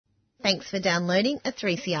Thanks for downloading a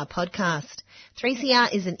 3CR podcast.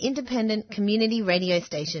 3CR is an independent community radio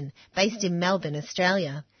station based in Melbourne,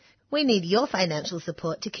 Australia. We need your financial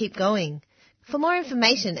support to keep going. For more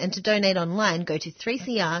information and to donate online, go to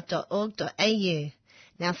 3cr.org.au.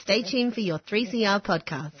 Now stay tuned for your 3CR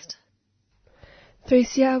podcast.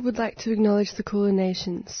 3CR would like to acknowledge the Kulin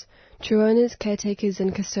Nations, true owners, caretakers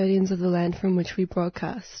and custodians of the land from which we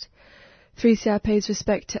broadcast. 3CR pays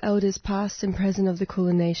respect to elders past and present of the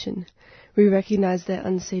Kulin Nation. We recognise their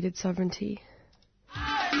unceded sovereignty.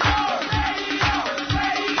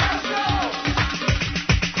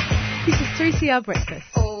 This is 3CR Breakfast.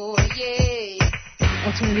 Oh, yeah.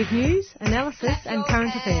 Alternative news, analysis and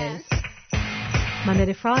current affairs. Monday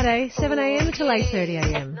to Friday, 7am until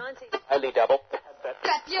 8:30am. Only double.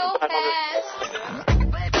 Clap your hands.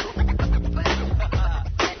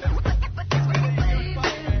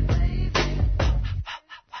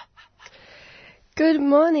 Good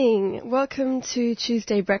morning. Welcome to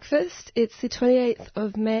Tuesday Breakfast. It's the 28th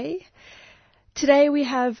of May. Today we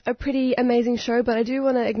have a pretty amazing show, but I do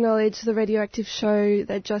want to acknowledge the Radioactive show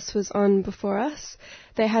that just was on before us.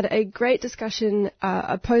 They had a great discussion,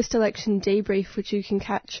 a post-election debrief, which you can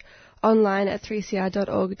catch online at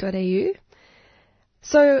 3cr.org.au.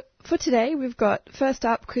 So for today, we've got, first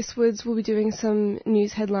up, Chris Woods will be doing some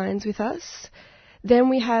news headlines with us. Then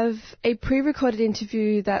we have a pre-recorded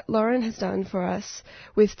interview that Lauren has done for us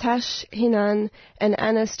with Tash Hinan and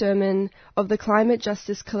Anna Sturman of the Climate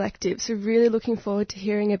Justice Collective. So really looking forward to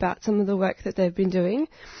hearing about some of the work that they've been doing.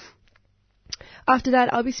 After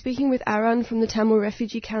that, I'll be speaking with Aaron from the Tamil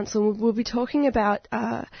Refugee Council. We'll be talking about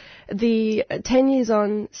the 10 years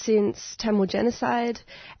on since Tamil genocide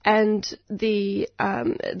and the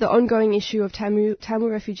ongoing issue of Tamil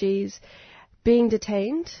refugees being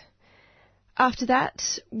detained. After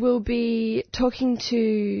that, we'll be talking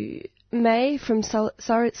to May from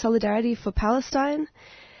Solidarity for Palestine.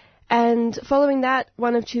 And following that,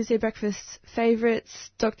 one of Tuesday Breakfast's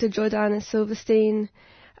favourites, Dr. Jordana Silverstein,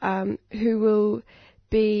 who will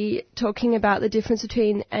be talking about the difference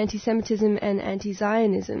between anti-Semitism and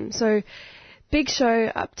anti-Zionism. So, big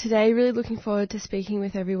show up today. Really looking forward to speaking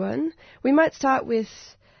with everyone. We might start with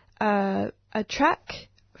a track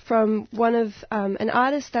from one of an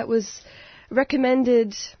artist that was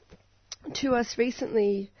recommended to us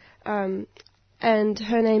recently, and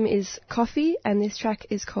her name is Coffee, and this track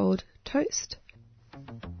is called Toast.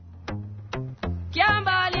 Can't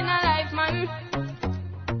ball in a life, man.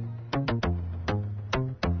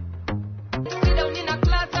 Sit down in a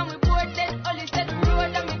class and we bored dead. Only said the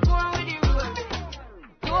road and we going with the road.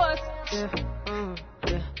 Toast. Toast.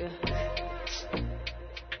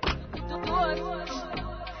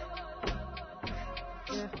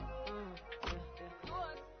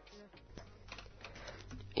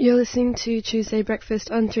 You're listening to Tuesday Breakfast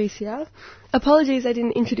on 3CR. Apologies, I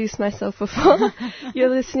didn't introduce myself before. You're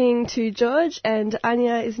listening to George, and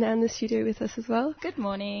Anya is now in the studio with us as well. Good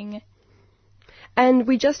morning. And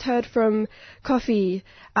we just heard from Coffee,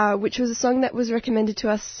 which was a song that was recommended to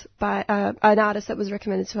us by an artist that was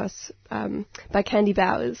recommended to us by Candy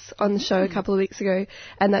Bowers on the show a couple of weeks ago,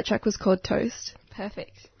 and that track was called Toast.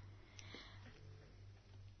 Perfect.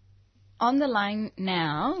 On the line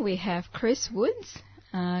now, we have Chris Woods.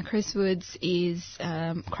 Chris Woods is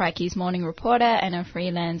Crikey's morning reporter and a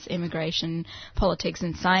freelance immigration, politics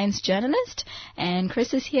and science journalist. And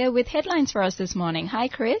Chris is here with headlines for us this morning. Hi,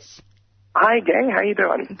 Chris. Hi, gang. How you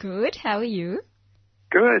doing? Good. How are you?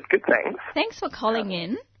 Good, thanks. Thanks for calling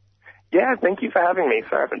in. Yeah, thank you for having me.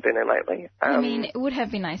 So I haven't been in lately. I mean, it would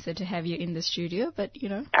have been nicer to have you in the studio, but, you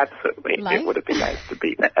know. Absolutely. Life. It would have been nice to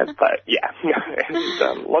be there, but yeah. And,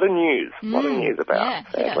 a lot of news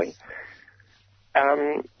about, sadly.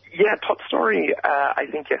 Top story, I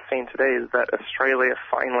think you're seeing today is that Australia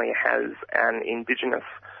finally has an Indigenous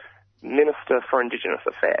Minister for Indigenous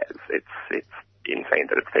Affairs. It's insane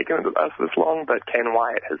that it's taken us this long, but Ken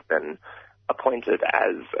Wyatt has been appointed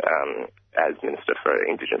as Minister for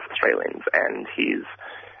Indigenous Australians, and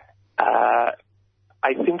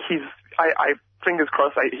fingers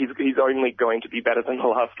crossed, he's only going to be better than the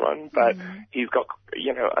last one, but he's got,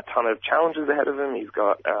 a ton of challenges ahead of him. He's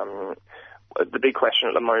got, the big question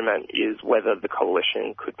at the moment is whether the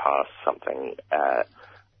coalition could pass something,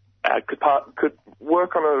 could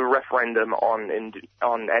work on a referendum on an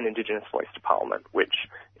Indigenous voice to Parliament, which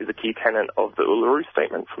is a key tenet of the Uluru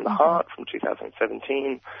Statement from the Heart from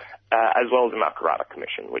 2017, as well as the Makarrata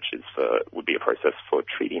Commission, which would be a process for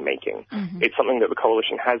treaty making. It's something that the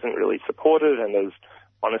coalition hasn't really supported, and there's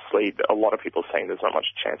honestly a lot of people saying there's not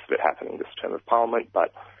much chance of it happening this term of Parliament,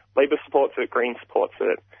 but Labor supports it, Green supports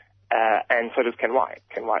it, and so does Ken Wyatt.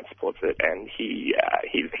 Ken Wyatt supports it, and he's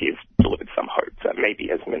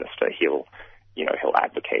maybe as minister he'll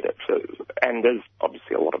advocate it. And there's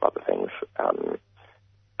obviously a lot of other things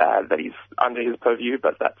that he's under his purview,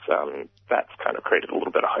 but that's kind of created a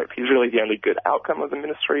little bit of hope. He's really the only good outcome of the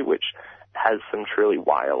ministry, which has some truly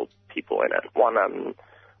wild people in it.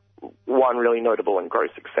 One really notable and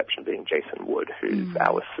gross exception being Jason Wood, who's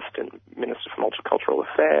our assistant minister for multicultural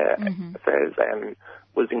affairs and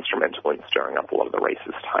was instrumental in stirring up a lot of the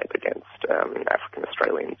racist hype against African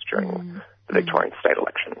Australians during the Victorian state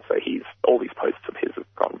election. So all these posts of his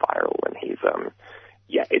have gone viral, and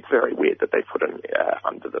it's very weird that they put him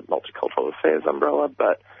under the multicultural affairs umbrella,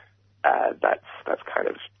 but that's kind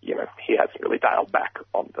of, he hasn't really dialed back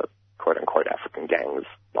on the quote-unquote African gangs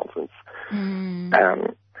nonsense.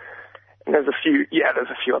 And there's a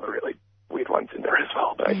few other really weird ones in there as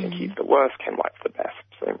well, but I think he's the worst, Ken White's the best.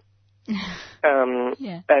 So,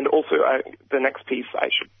 And also the next piece, I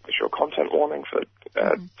should issue a content warning for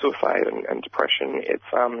suicide and depression. It's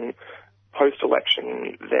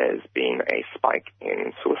post-election, there's been a spike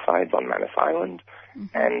in suicides on Manus Island,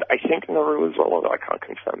 and I think Nauru as well, although I can't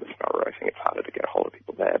confirm this Nauru. I think it's harder to get a hold of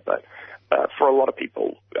people there, but for a lot of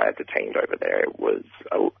people detained over there, it was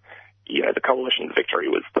the coalition's victory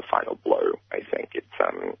was the final blow. I think it's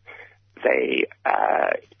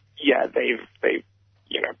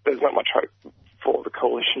there's not much hope for the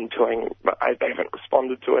coalition doing. They haven't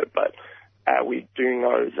responded to it, but we do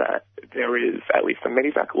know that there is at least some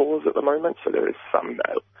Medivac laws at the moment, so there is some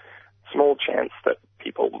small chance that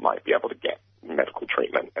people might be able to get medical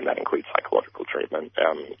treatment, and that includes psychological treatment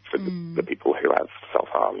for the people who have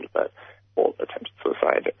self-harmed or attempted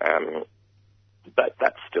suicide. But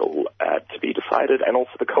that's still to be decided. And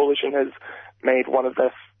also the coalition has made one of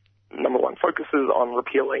their number one focuses on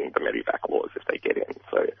repealing the Medivac laws if they get in.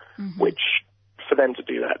 So, which for them to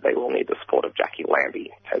do that, they will need the support of Jackie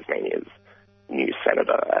Lambie, Tasmania's new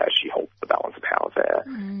senator. She holds the balance of power there,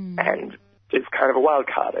 and is kind of a wild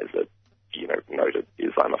card as a noted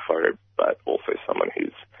Islamophobe, but also someone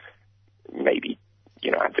who's maybe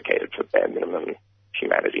advocated for bare minimum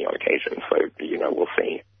humanity on occasion. So we'll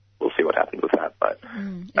see. We'll see what happens with that. But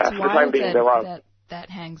it's for the time being, there are that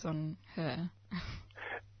hangs on her.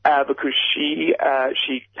 Because she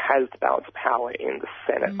has the balance of power in the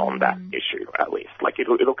Senate on that issue, at least. Like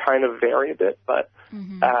it'll kind of vary a bit, but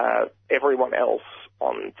everyone else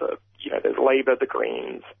on there's Labor, the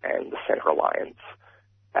Greens, and the Centre Alliance,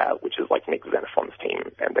 which is like Nick Xenophon's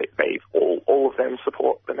team, and they all of them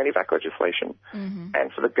support the Medivac legislation.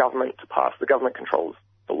 And for the government to pass, the government controls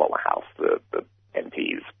the lower house, the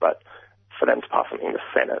MPs, but for them to pass something in the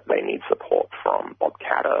Senate, they need support from Bob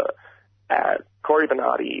Katter, Cory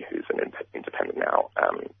Bernardi, who's an independent now,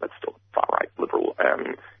 but still far-right liberal,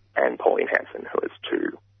 and Pauline Hanson,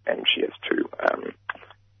 she has two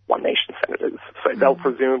One Nation senators. So they'll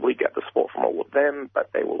presumably get the support from all of them,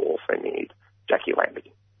 but they will also need Jackie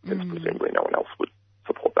Lambie, because presumably no one else would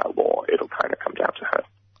support that law. It'll kind of come down to her.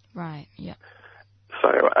 Right, yeah. So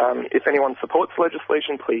if anyone supports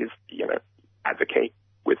legislation, please, advocate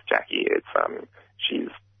with Jackie. It's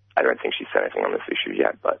I don't think she's said anything on this issue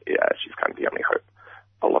yet, but she's kind of the only hope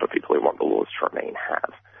a lot of people who want the laws to remain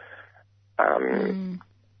have.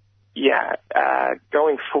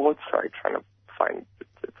 Going forward, sorry, trying to find,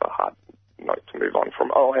 it's a hard note to move on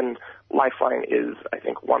from. Oh, and Lifeline is, I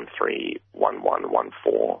think,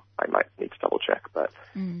 131114. I might need to double check, but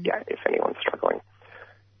if anyone's struggling.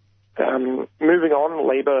 Moving on,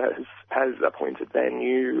 Labor has appointed their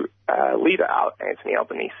new leader out, Anthony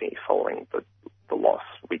Albanese, following the loss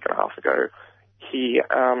a week and a half ago.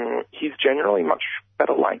 He's generally much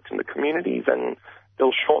better liked in the community than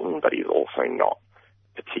Bill Shorten, but he's also not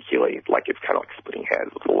particularly, it's kind of like splitting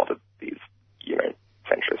hairs with a lot of these,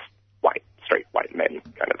 centrist, straight white men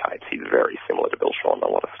kind of types. He's very similar to Bill Shorten, a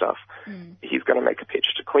lot of stuff. He's going to make a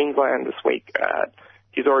pitch to Queensland this week.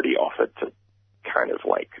 He's already offered to kind of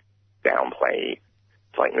downplay,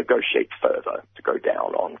 to negotiate further, to go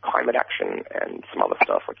down on climate action and some other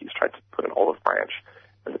stuff. He's tried to put an olive branch,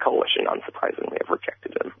 and the coalition, unsurprisingly, have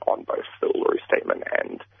rejected him on both the Uluru Statement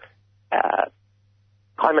and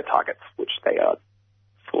climate targets, which they are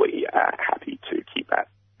fully happy to keep at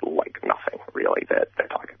nothing, really. Their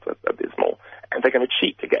targets are abysmal, and they're going to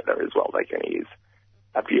cheat to get there as well. They're going to use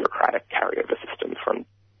a bureaucratic carryover system from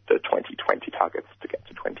the 2020 targets to get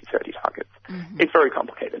to 2030 targets. It's very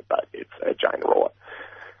complicated, but it's a giant rollout.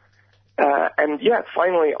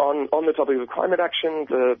 Finally, on the topic of climate action,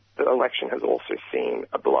 the election has also seen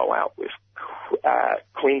a blowout with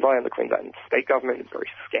Queensland. The Queensland state government is very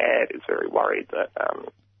scared, is very worried that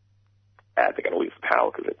they're going to lose the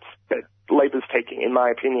power because Labor's taking, in my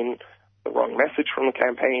opinion, the wrong message from the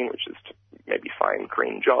campaign, which is to maybe find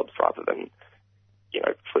green jobs rather than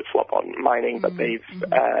flip-flop on mining, but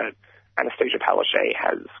Anastasia Palaszczuk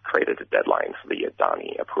has created a deadline for the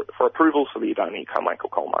Adani, for approvals for the Adani Carmichael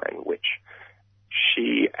coal mine, which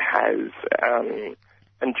she has,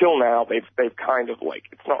 until now, they've kind of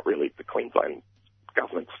it's not really the Queensland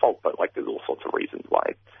government's fault, but there's all sorts of reasons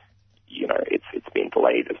why, it's been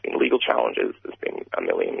delayed. There's been legal challenges. There's been a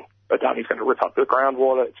million. Adani's going to rip up the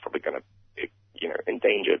groundwater. It's probably going to,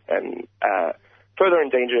 endanger and further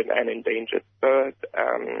endanger an endangered bird.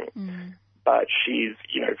 But she's,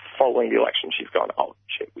 following the election, she's gone, oh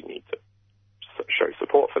shit, we need to show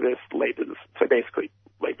support for this. So basically,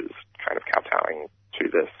 Labor's kind of kowtowing to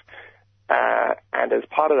this. And as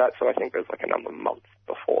part of that, so I think there's another month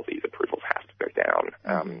before these approvals have to go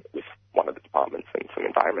down with one of the departments and some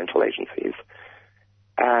environmental agencies.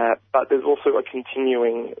 But there's also a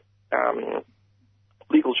continuing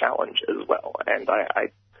legal challenge as well. And I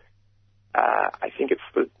think it's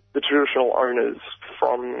the traditional owners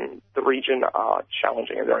from the region are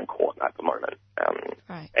challenging, and they're in court at the moment.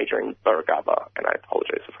 Adrian Burragaba, and I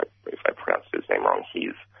apologize if I pronounced his name wrong,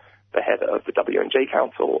 he's the head of the W&J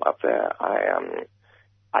Council up there.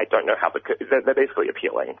 I don't know how they're basically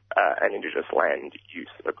appealing an Indigenous land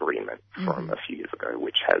use agreement from a few years ago,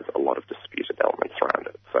 which has a lot of disputed elements around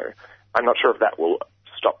it. So I'm not sure if that will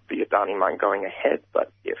stop the Adani mine going ahead,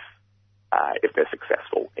 but if they're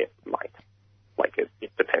successful, it might.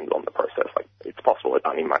 It depends on the process. It's possible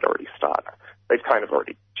Adani might already start. They've kind of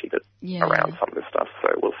already cheated around some of this stuff, so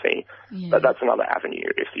we'll see. But that's another avenue.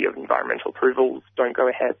 If the environmental approvals don't go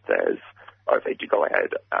ahead, or if they do go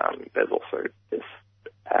ahead, there's also this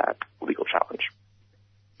legal challenge.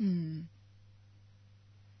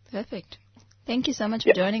 Perfect. Thank you so much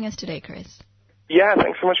for joining us today, Chris. Yeah,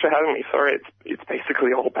 thanks so much for having me. Sorry, it's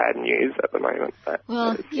basically all bad news at the moment. But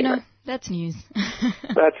that's news.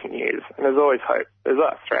 That's news. And there's always hope. There's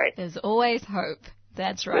us, right? There's always hope.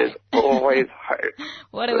 That's right. There's always hope.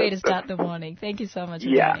 What a way to start the morning. Thank you so much for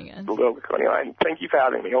joining us. Yeah, thank you for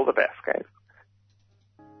having me. All the best, guys.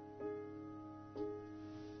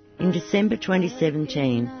 In December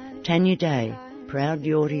 2017, Tanya Day, proud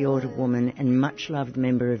Yorta Yorta woman and much-loved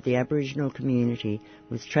member of the Aboriginal community,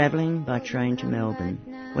 was travelling by train to Melbourne.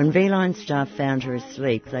 When V-Line staff found her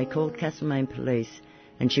asleep, they called Castlemaine Police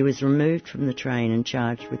and she was removed from the train and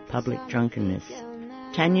charged with public drunkenness.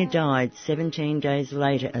 Tanya died 17 days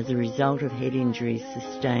later as a result of head injuries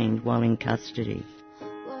sustained while in custody.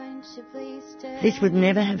 This would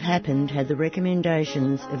never have happened had the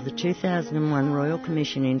recommendations of the 2001 Royal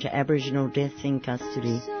Commission into Aboriginal Deaths in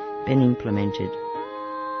Custody been implemented.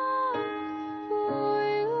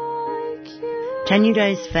 Tanya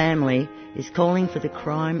Day's family is calling for the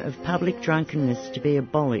crime of public drunkenness to be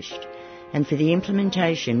abolished and for the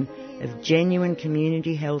implementation of genuine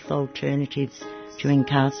community health alternatives to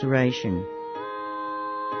incarceration.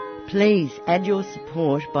 Please add your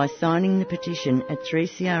support by signing the petition at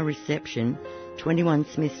 3CR Reception, 21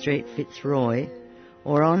 Smith Street, Fitzroy,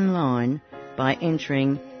 or online by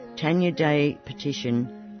entering Tanya Day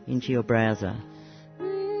Petition into your browser.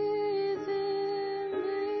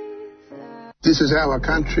 This is our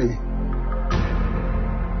country.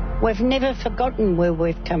 We've never forgotten where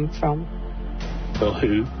we've come from. Or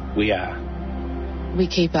who we are. We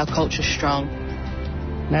keep our culture strong.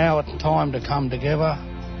 Now it's time to come together.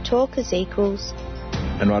 Talk as equals.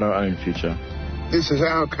 And write our own future. This is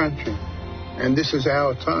our country. And this is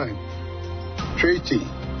our time. Treaty.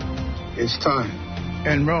 It's time.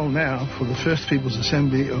 Enrol now for the First People's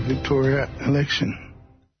Assembly of Victoria election.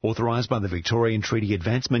 Authorised by the Victorian Treaty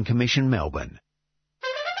Advancement Commission, Melbourne.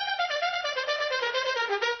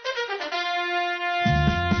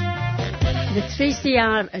 The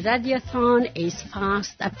 3CR Radiothon is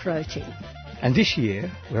fast approaching. And this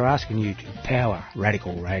year, we're asking you to power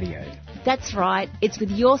Radical Radio. That's right. It's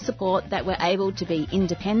with your support that we're able to be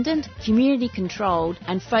independent, community-controlled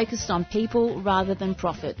and focused on people rather than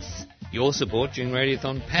profits. Your support during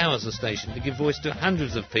Radiothon powers the station to give voice to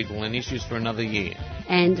hundreds of people and issues for another year.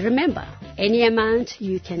 And remember, any amount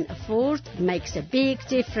you can afford makes a big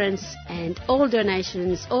difference, and all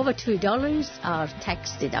donations over $2 are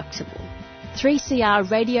tax deductible. 3CR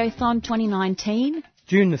Radiothon 2019,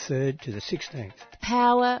 June the 3rd to the 16th.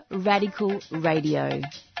 Power Radical Radio.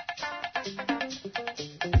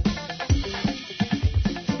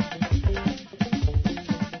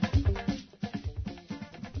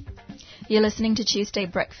 You're listening to Tuesday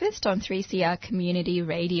Breakfast on 3CR Community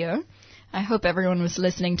Radio. I hope everyone was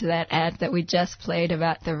listening to that ad that we just played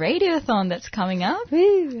about the Radiothon that's coming up.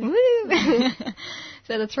 Woo! Woo!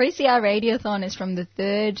 So the 3CR Radiothon is from the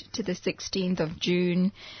 3rd to the 16th of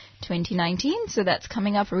June 2019, so that's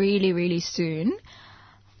coming up really, really soon.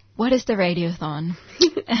 What is the Radiothon?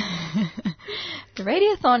 The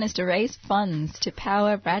Radiothon is to raise funds to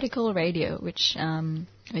power radical radio, which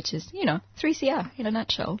is, 3CR in a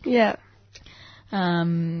nutshell. Yeah.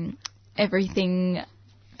 Everything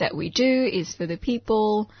that we do is for the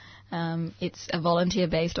people. It's a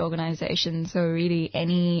volunteer-based organisation, so really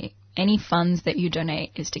any funds that you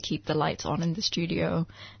donate is to keep the lights on in the studio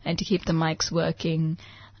and to keep the mics working,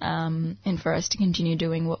 and for us to continue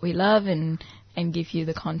doing what we love and give you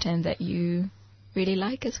the content that you really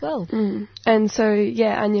like as well. And so,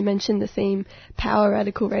 Anya mentioned the theme Power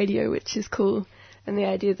Radical Radio, which is cool, and the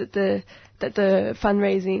idea that the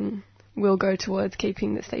fundraising will go towards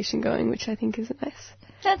keeping the station going, which I think is a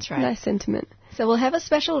nice sentiment. So we'll have a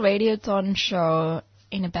special Radiothon show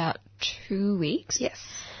in about 2 weeks. Yes.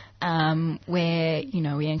 Where,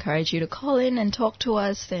 we encourage you to call in and talk to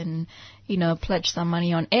us and, pledge some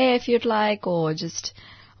money on air if you'd like, or just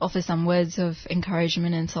offer some words of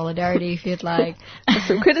encouragement and solidarity if you'd like.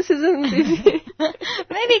 Some criticisms.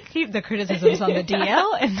 Maybe keep the criticisms on the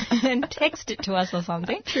DL and text it to us or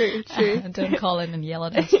something. True. Don't call in and yell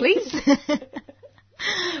at us, please.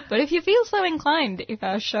 But if you feel so inclined, if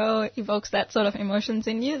our show evokes that sort of emotions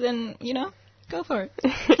in you, then, go for it.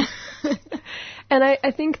 And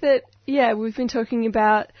I think that, we've been talking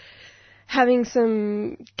about having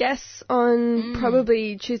some guests on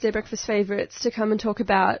probably Tuesday Breakfast favourites to come and talk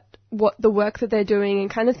about what the work that they're doing and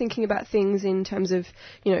kind of thinking about things in terms of,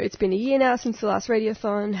 it's been a year now since the last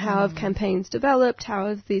Radiothon, how have campaigns developed, how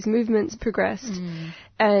have these movements progressed,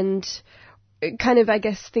 and kind of, I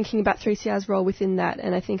guess, thinking about 3CR's role within that.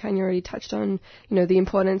 And I think Anya already touched on, the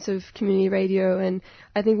importance of community radio, and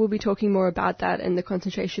I think we'll be talking more about that and the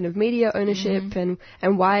concentration of media ownership and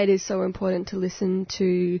why it is so important to listen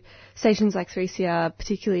to stations like 3CR,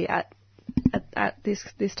 particularly at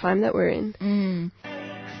this time that we're in.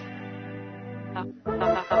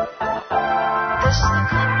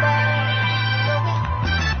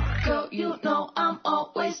 Girl, you know I'm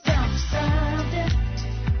always down for something.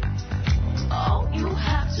 All you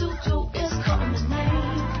have to do is call my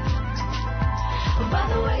name. By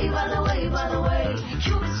the way,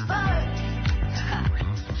 you inspire.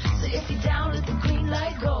 So if you're down, let the green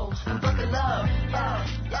light go and buckle up.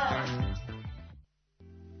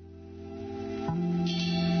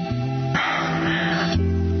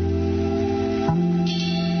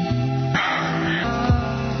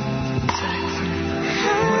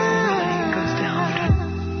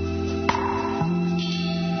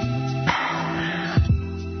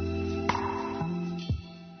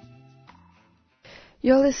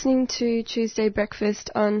 You're listening to Tuesday Breakfast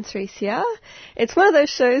on 3CR. It's one of those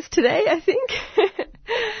shows today, I think.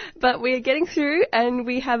 But we're getting through and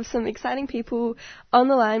we have some exciting people on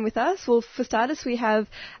the line with us. Well, for starters, we have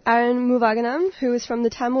Aaron Muvaganam, who is from the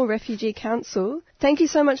Tamil Refugee Council. Thank you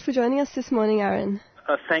so much for joining us this morning, Aaron.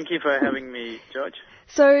 Thank you for having me, George.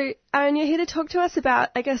 So, Aaron, you're here to talk to us about,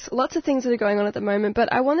 I guess, lots of things that are going on at the moment,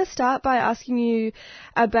 but I want to start by asking you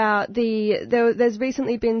about there's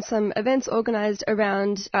recently been some events organised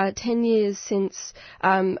around 10 years since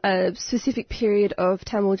a specific period of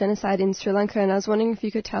Tamil genocide in Sri Lanka, and I was wondering if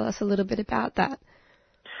you could tell us a little bit about that.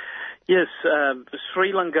 Yes,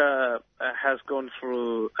 Sri Lanka has gone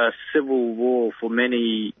through a civil war for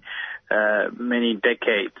many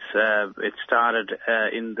decades. It started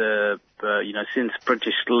since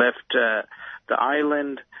British left the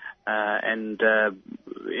island, and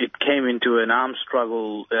it came into an armed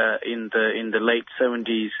struggle in the late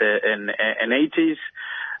 70s and 80s,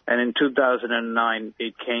 and in 2009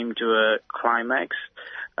 it came to a climax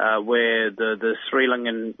where the Sri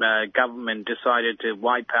Lankan government decided to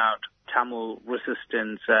wipe out Tamil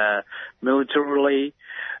resistance militarily.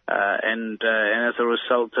 And as a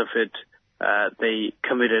result of it, they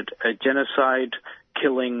committed a genocide,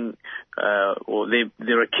 killing, or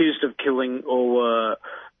they're accused of killing over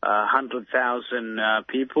 100,000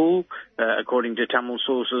 people. According to Tamil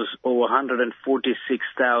sources, over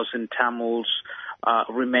 146,000 Tamils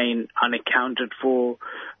remain unaccounted for.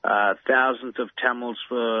 Thousands of Tamils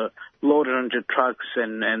were loaded onto trucks,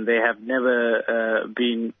 and they have never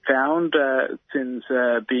been found since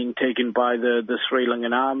being taken by the Sri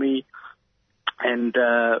Lankan army. And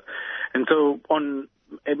so on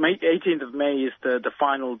 18th of May is the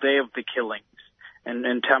final day of the killings,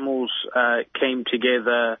 and Tamils came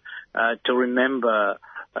together to remember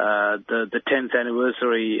the 10th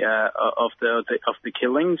anniversary of the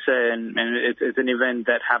killings, and it's an event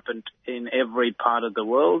that happened in every part of the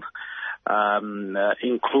world,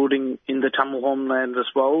 including in the Tamil homeland as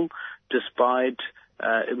well, despite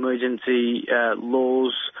emergency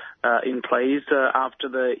laws in place after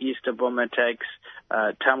the Easter bomb attacks.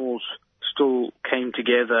 Tamils still came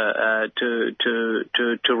together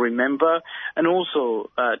to remember, and also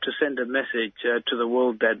to send a message to the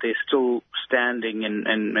world that they're still standing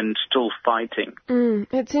and still fighting.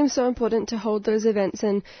 It seems so important to hold those events,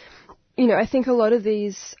 and I think a lot of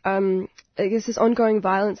these, this ongoing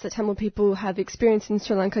violence that Tamil people have experienced in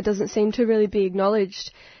Sri Lanka doesn't seem to really be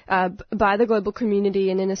acknowledged by the global community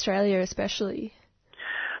and in Australia especially.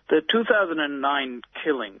 The 2009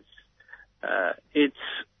 killings, it's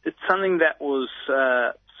something that was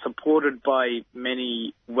supported by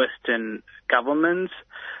many Western governments.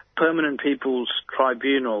 Permanent People's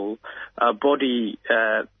Tribunal, a body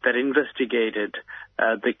that investigated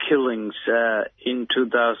the killings in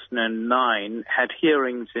 2009, had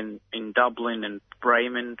hearings in Dublin and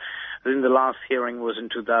Bremen. I think the last hearing was in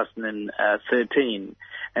 2013,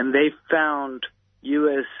 and they found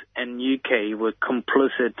US and UK were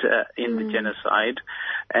complicit in the genocide,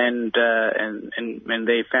 and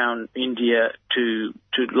they found India to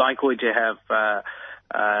likely to have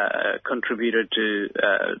contributed to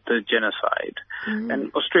the genocide.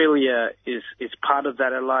 And Australia is part of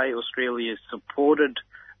that ally. Australia supported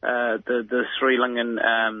the Sri Lankan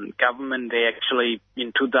government. They actually,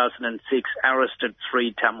 in 2006, arrested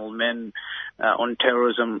 3 Tamil men on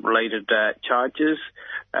terrorism-related charges.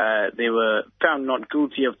 They were found not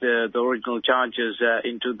guilty of the original charges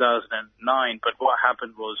in 2009, but what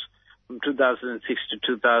happened was, from 2006 to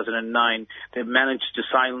 2009, they managed to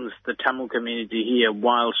silence the Tamil community here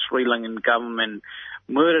while Sri Lankan government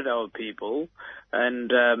murdered our people.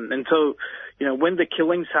 And so, when the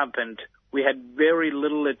killings happened, we had very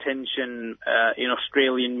little attention in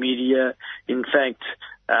Australian media. In fact,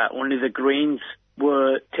 only the Greens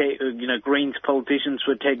Greens politicians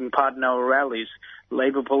were taking part in our rallies.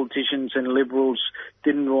 Labor politicians and Liberals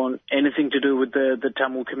didn't want anything to do with the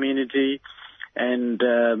Tamil community. And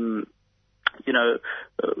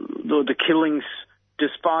the killings,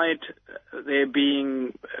 despite there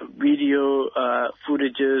being video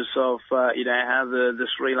footages of how the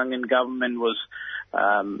Sri Lankan government was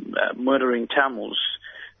murdering Tamils,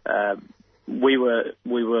 we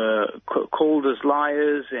were called as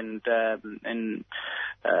liars, and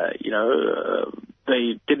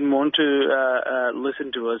they didn't want to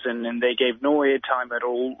listen to us, and they gave no airtime at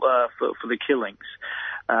all for the killings.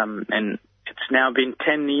 And it's now been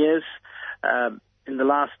 10 years. In the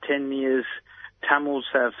last 10 years, Tamils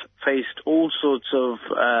have faced all sorts of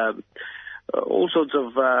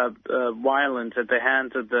violence at the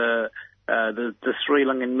hands of the Sri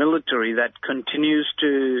Lankan military that continues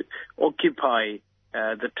to occupy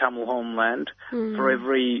the Tamil homeland. For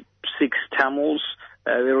every 6 Tamils,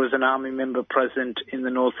 there was an army member present in the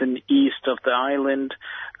north and east of the island,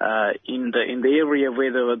 in the area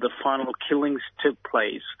where the final killings took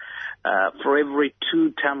place. For every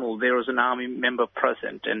 2 Tamil, there was an army member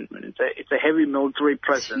present, and it's a heavy military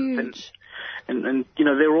presence. And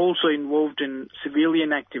they're also involved in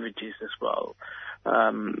civilian activities as well.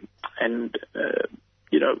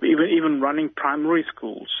 Even running primary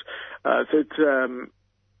schools. So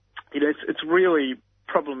it's really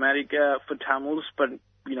problematic for Tamils. But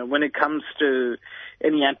when it comes to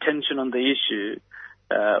any attention on the issue,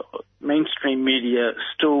 mainstream media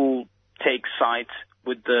still takes sides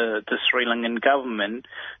with the Sri Lankan government,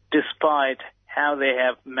 despite how they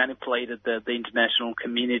have manipulated the international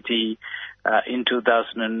community in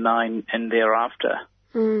 2009 and thereafter.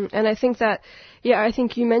 And I think that, I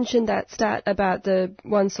think you mentioned that stat about the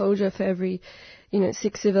 1 soldier for every,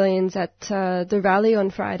 6 civilians at the rally on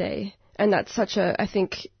Friday. And that's I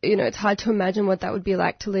think, it's hard to imagine what that would be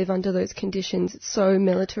like to live under those conditions. It's so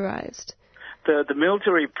militarized. The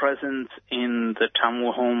military presence in the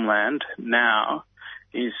Tamil homeland now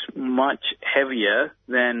is much heavier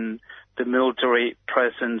than the military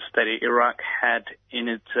presence that Iraq had in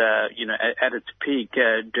its, at its peak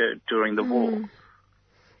during the war.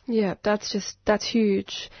 Yeah, that's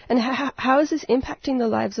huge. And how is this impacting the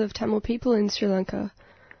lives of Tamil people in Sri Lanka?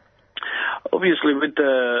 Obviously, with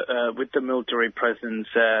the military presence,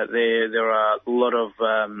 there are a lot of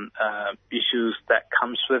issues that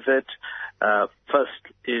comes with it. First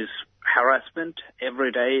is harassment.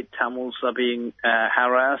 Every day, Tamils are being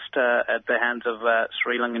harassed at the hands of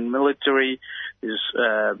Sri Lankan military. There's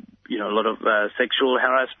a lot of sexual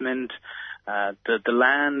harassment. The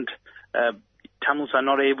land. Tamils are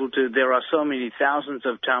not able to. There are so many thousands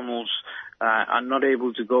of Tamils are not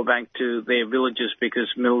able to go back to their villages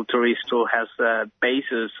because military still has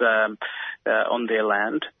bases on their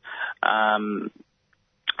land.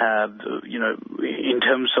 In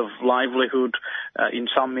terms of livelihood, in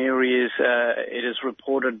some areas, it is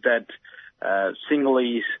reported that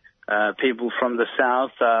Sinhalese people from the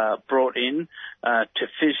south brought in to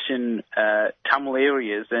fish in Tamil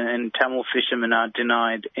areas, and Tamil fishermen are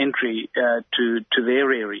denied entry to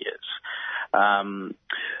their areas.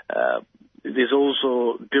 There's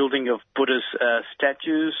also building of Buddhist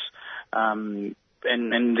statues, and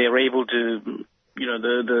they're able to,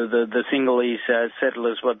 the Sinhalese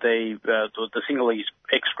settlers, the Sinhalese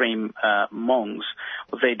extreme monks,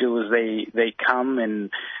 what they do is they come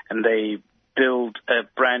and they build a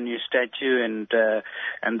brand new statue, and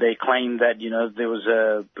they claim that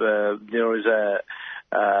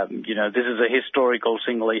this is a historical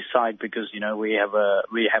Sinhalese site because we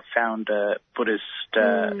have found a Buddhist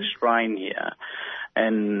shrine here,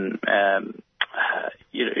 and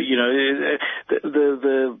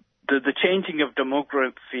the changing of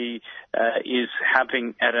demography is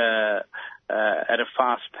happening at a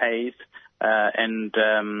fast pace, and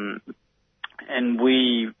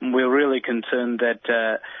we're really concerned that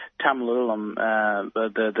Tamil Ulam,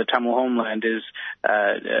 the Tamil homeland, is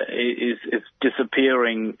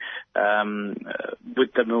disappearing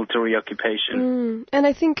with the military occupation. And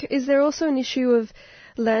I think, is there also an issue of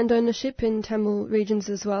land ownership in Tamil regions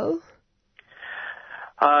as well?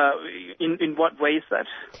 In what way is that?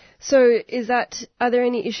 So are there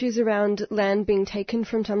any issues around land being taken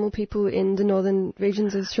from Tamil people in the northern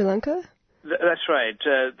regions of Sri Lanka? That's right.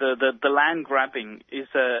 The land grabbing is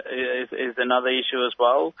another issue as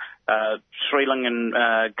well. Sri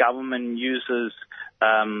Lankan government uses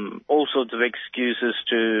all sorts of excuses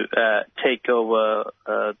to take over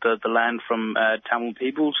the land from Tamil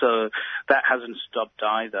people, so that hasn't stopped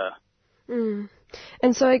either.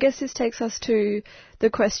 And so I guess this takes us to the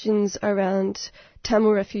questions around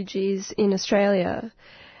Tamil refugees in Australia.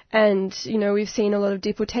 And, we've seen a lot of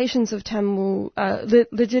deportations of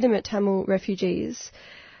legitimate Tamil refugees.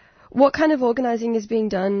 What kind of organising is being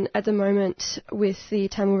done at the moment with the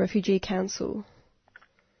Tamil Refugee Council?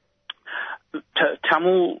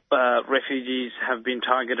 Tamil refugees have been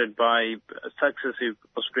targeted by successive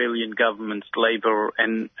Australian governments, Labor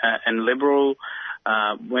and Liberal.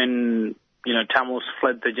 When Tamils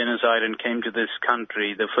fled the genocide and came to this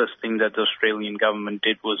country, the first thing that the Australian government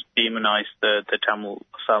did was demonize the Tamil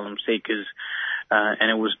asylum seekers, and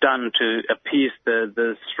it was done to appease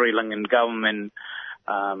the Sri Lankan government,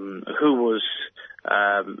 who was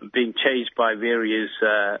being chased by various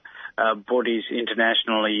bodies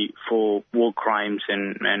internationally for war crimes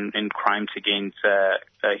and crimes against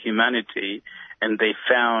humanity. And they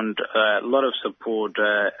found a lot of support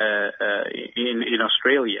in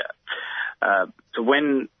Australia. So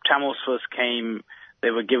when Tamils first came, they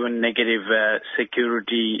were given negative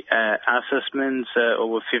security assessments.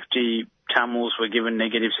 Over 50 Tamils were given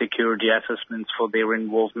negative security assessments for their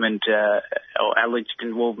involvement or alleged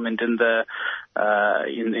involvement with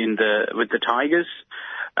the Tigers.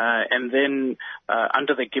 And then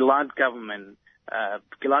under the Gillard government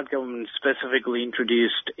specifically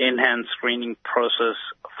introduced enhanced screening process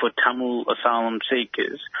for Tamil asylum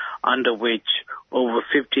seekers, under which over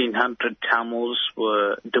 1,500 Tamils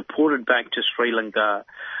were deported back to Sri Lanka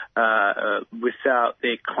without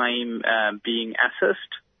their claim being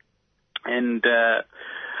assessed. And,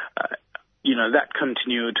 that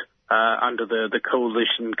continued under the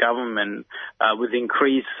coalition government with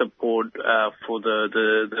increased support for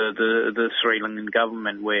the Sri Lankan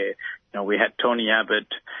government, where we had Tony Abbott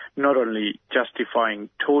not only justifying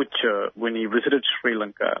torture when he visited Sri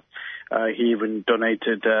Lanka, he even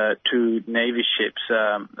donated 2 Navy ships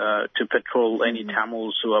to patrol any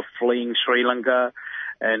Tamils who are fleeing Sri Lanka.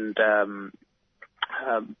 And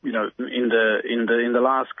in the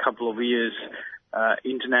last couple of years, the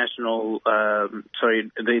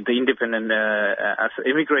Independent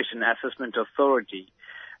Immigration Assessment Authority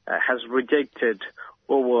has rejected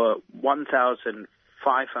over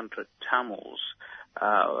 1,500 Tamils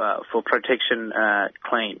for protection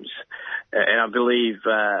claims, and I believe,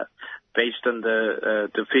 based on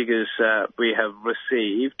the figures we have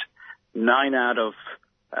received, 9 out of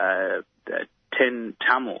 10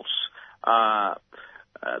 Tamils are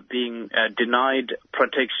being denied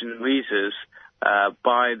protection visas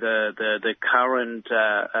by the current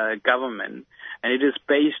government, and it is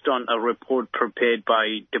based on a report prepared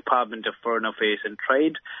by Department of Foreign Affairs and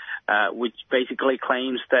Trade, which basically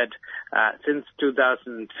claims that since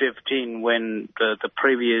 2015, when the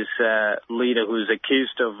previous leader who is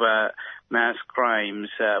accused of mass crimes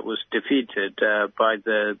was defeated by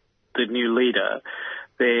the new leader,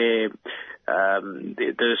 the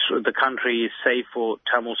country is safe for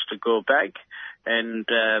Tamils to go back. And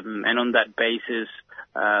on that basis,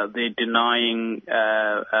 they're denying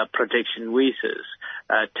protection visas.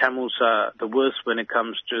 Tamils are the worst when it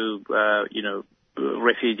comes to,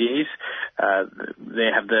 refugees. They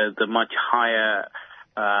have the much higher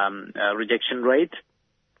rejection rate.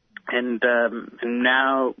 And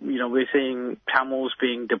now, we're seeing Tamils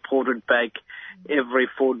being deported back every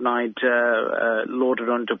fortnight, loaded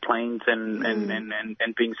onto planes and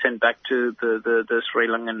being sent back to the Sri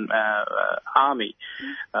Lankan army.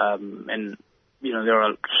 And, there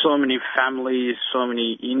are so many families, so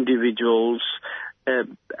many individuals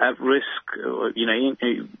at risk,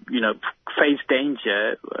 face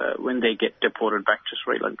danger when they get deported back to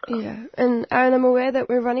Sri Lanka. Yeah, and Aaron, I'm aware that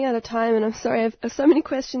we're running out of time, and I'm sorry, I have so many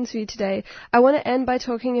questions for you today. I want to end by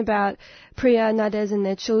talking about Priya, Nadez and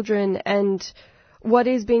their children and what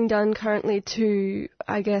is being done currently to,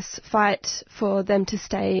 I guess, fight for them to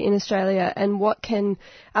stay in Australia, and what can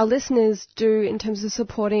our listeners do in terms of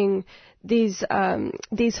supporting these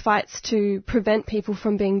fights to prevent people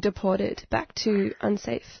from being deported back to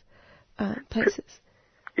unsafe places.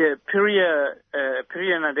 Yeah, Priya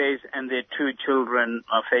Nadez and their 2 children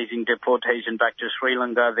are facing deportation back to Sri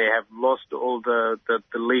Lanka. They have lost all the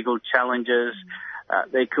legal challenges.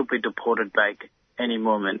 They could be deported back any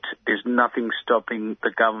moment. There's nothing stopping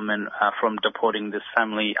the government from deporting this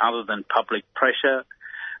family other than public pressure.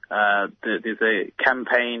 There's a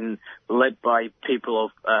campaign led by people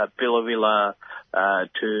of Biloela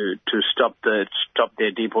to stop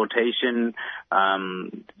their deportation.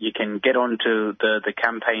 You can get onto the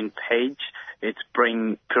campaign page. It's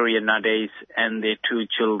Bring Priya Nadez and their 2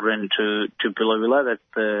 children to Biloela.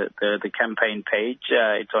 That's the campaign page.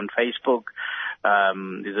 It's on Facebook.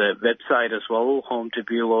 There's a website as well,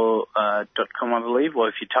 hometobilo.com, I believe, or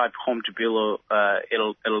if you type home to Bilo,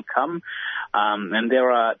 it'll come. And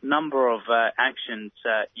there are a number of actions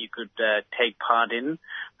you could take part in.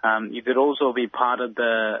 You could also be part of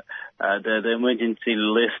the emergency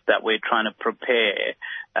list that we're trying to prepare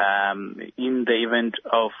in the event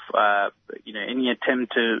of any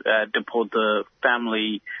attempt to deport the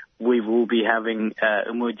family. We will be having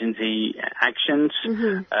emergency actions,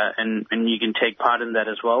 and you can take part in that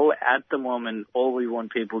as well. At the moment, all we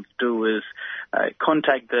want people to do is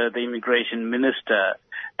contact the immigration minister,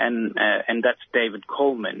 and that's David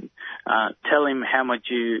Coleman. Tell him how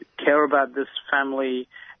much you care about this family,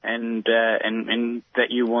 and that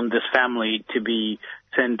you want this family to be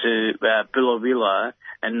sent to Biloela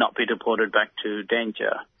and not be deported back to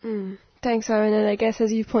danger. Thanks, Aaron. And I guess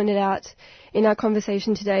as you've pointed out in our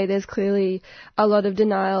conversation today, there's clearly a lot of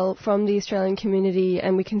denial from the Australian community,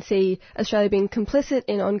 and we can see Australia being complicit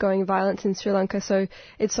in ongoing violence in Sri Lanka. So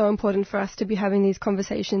it's so important for us to be having these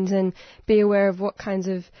conversations and be aware of what kinds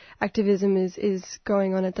of activism is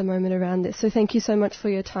going on at the moment around this. So thank you so much for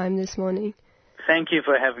your time this morning. Thank you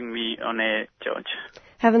for having me on air, George.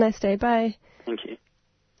 Have a nice day. Bye. Thank you.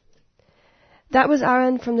 That was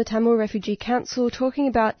Aaron from the Tamil Refugee Council talking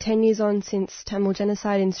about 10 years on since Tamil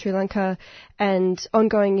genocide in Sri Lanka and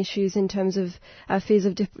ongoing issues in terms of fears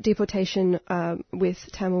of deportation with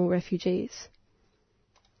Tamil refugees.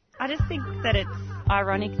 I just think that it's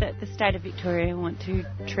ironic that the state of Victoria want to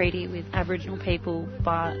treaty with Aboriginal people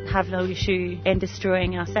but have no issue in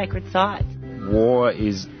destroying our sacred sites. War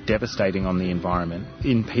is devastating on the environment.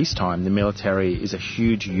 In peacetime, the military is a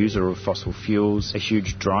huge user of fossil fuels, a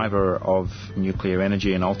huge driver of nuclear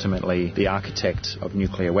energy, and ultimately the architect of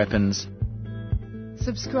nuclear weapons.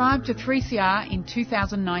 Subscribe to 3CR in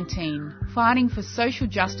 2019, fighting for social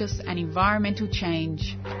justice and environmental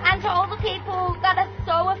change. And to all the people that are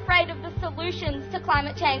so afraid of the solutions to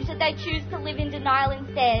climate change that they choose to live in denial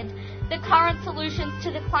instead, the current solutions to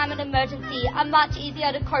the climate emergency are much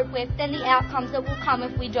easier to cope with than the outcomes that will come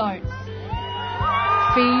if we don't.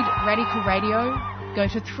 Feed Radical Radio. Go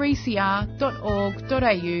to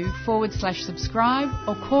 3cr.org.au/subscribe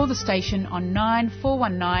or call the station on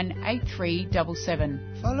 9419 8377.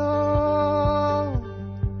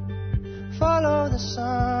 Follow the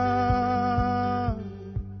sun.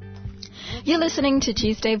 You're listening to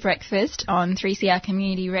Tuesday Breakfast on 3CR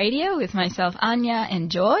Community Radio with myself, Anya, and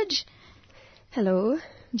George. Hello.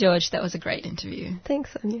 George, that was a great interview.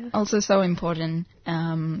 Thanks, Anya. Also so important,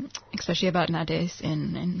 especially about Nadez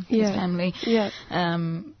and his family. Yeah.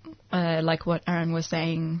 Like what Aaron was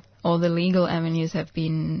saying, all the legal avenues have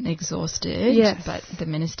been exhausted, yes, but the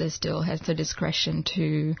minister still has the discretion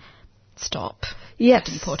to stop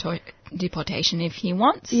deportation if he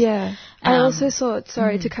wants. Yeah. I also saw,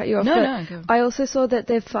 sorry to cut you off, go. I also saw that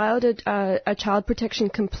they've filed a child protection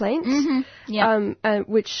complaint,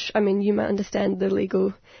 which, I mean, you might understand the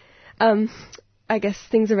legal, I guess,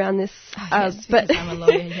 things around this. Yes, but I'm a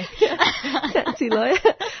lawyer, fancy lawyer.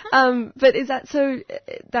 But is that so,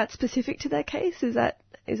 that's specific to that case? Is that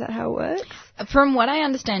Is that how it works? From what I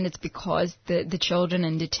understand, it's because the children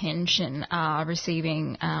in detention are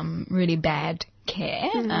receiving really bad care,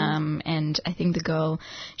 and I think the girl,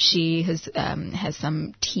 she has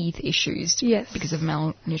some teeth issues because of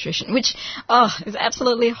malnutrition, which is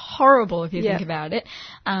absolutely horrible if you think about it.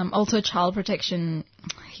 Also, child protection,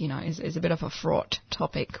 is a bit of a fraught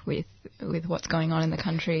topic with what's going on in the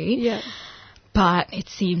country. Yeah. But it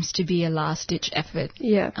seems to be a last-ditch effort.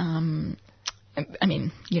 Yeah. I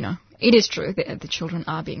mean, it is true that the children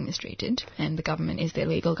are being mistreated, and the government is their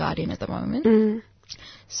legal guardian at the moment. Mm.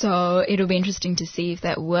 So it'll be interesting to see if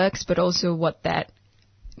that works, but also what that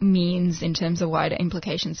means in terms of wider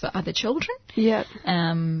implications for other children. Yeah.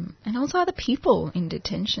 And also other people in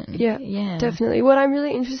detention. Yeah, definitely. What I'm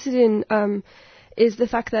really interested in is the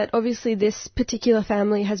fact that obviously this particular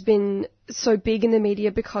family has been so big in the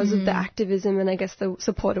media because of the activism and I guess the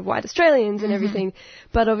support of white Australians and everything.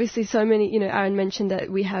 But obviously so many, Aaron mentioned that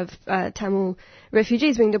we have Tamil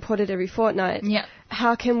refugees being deported every fortnight. Yeah.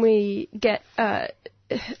 How can we get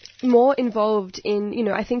more involved in,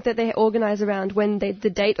 I think that they organise around when the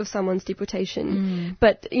date of someone's deportation.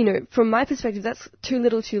 But, from my perspective, that's too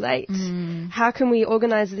little too late. How can we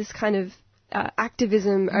organise this kind of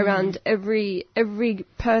activism around every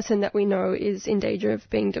person that we know is in danger of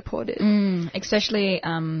being deported? Especially,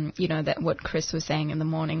 that what Chris was saying in the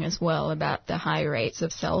morning as well about the high rates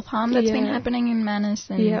of self-harm that's been happening in Manus.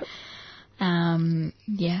 And,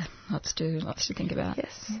 lots to think about.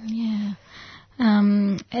 Yes. Yeah.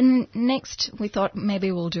 And next, we thought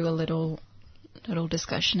maybe we'll do a little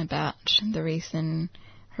discussion about the recent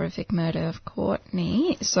horrific murder of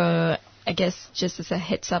Courtney. So I guess just as a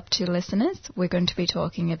heads up to listeners, we're going to be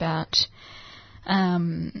talking about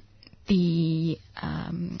the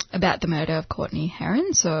murder of Courtney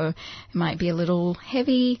Heron. So it might be a little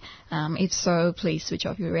heavy. If so, please switch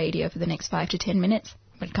off your radio for the next 5 to 10 minutes.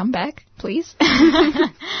 But come back, please.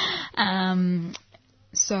 And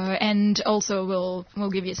also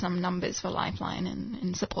we'll give you some numbers for Lifeline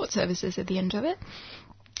and support services at the end of it.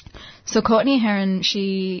 So Courtney Heron,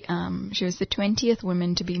 she was the 20th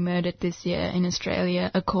woman to be murdered this year in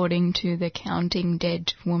Australia, according to the Counting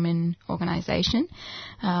Dead Women organisation,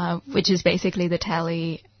 which is basically the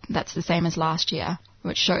tally that's the same as last year,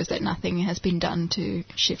 which shows that nothing has been done to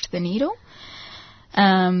shift the needle.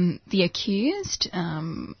 The accused,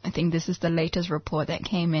 I think this is the latest report that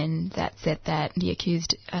came in that said that the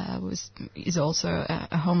accused is also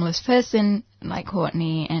a homeless person like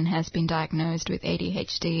Courtney and has been diagnosed with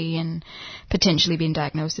ADHD and potentially been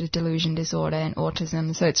diagnosed with delusion disorder and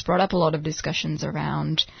autism. So it's brought up a lot of discussions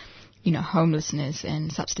around, homelessness and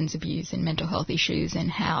substance abuse and mental health issues and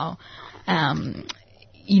how,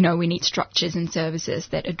 we need structures and services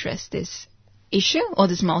that address this issue or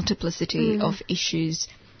this multiplicity of issues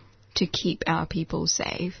to keep our people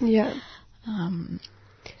safe. Yeah.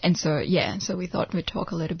 And so we thought we'd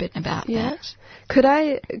talk a little bit about that. Could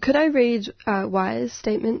I read Wire's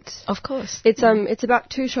statement? Of course. It's about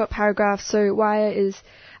 2 short paragraphs. So Wire is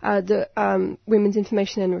the Women's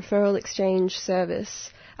Information and Referral Exchange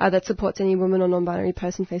service that supports any woman or non-binary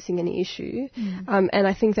person facing any issue. And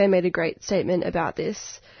I think they made a great statement about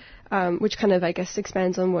this. Which kind of, I guess,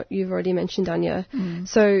 expands on what you've already mentioned, Anya.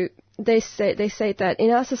 So they state that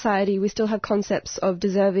in our society we still have concepts of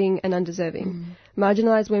deserving and undeserving.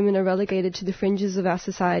 Marginalised women are relegated to the fringes of our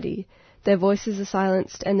society. Their voices are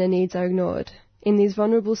silenced and their needs are ignored. In these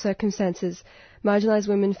vulnerable circumstances, marginalised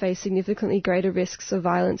women face significantly greater risks of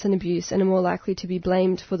violence and abuse and are more likely to be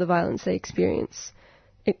blamed for the violence they experience.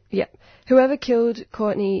 Whoever killed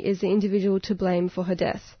Courtney is the individual to blame for her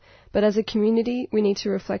death. But as a community, we need to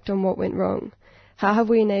reflect on what went wrong. How have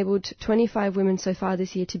we enabled 25 women so far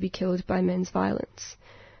this year to be killed by men's violence?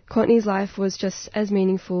 Courtney's life was just as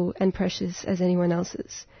meaningful and precious as anyone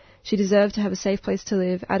else's. She deserved to have a safe place to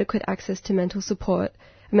live, adequate access to mental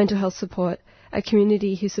health support, a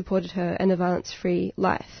community who supported her, and a violence-free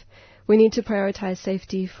life. We need to prioritise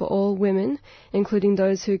safety for all women, including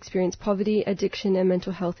those who experience poverty, addiction, and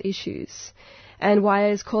mental health issues. And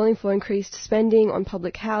Wire is calling for increased spending on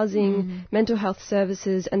public housing, mental health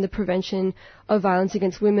services, and the prevention of violence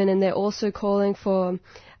against women. And they're also calling for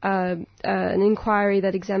an inquiry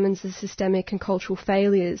that examines the systemic and cultural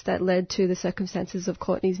failures that led to the circumstances of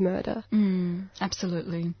Courtney's murder.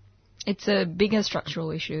 Absolutely. It's a bigger structural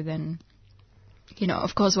issue than,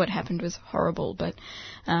 of course what happened was horrible, but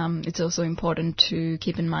it's also important to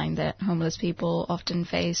keep in mind that homeless people often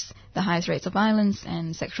face the highest rates of violence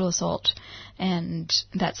and sexual assault, and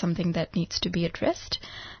that's something that needs to be addressed.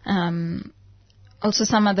 Also,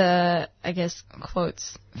 some of the, I guess,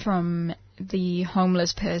 quotes from the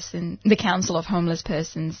Council of Homeless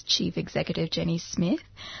Persons Chief Executive Jenny Smith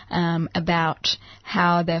about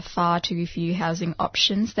how there are far too few housing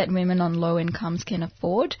options that women on low incomes can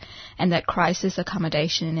afford, and that crisis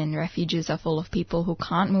accommodation and refuges are full of people who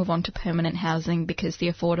can't move on to permanent housing because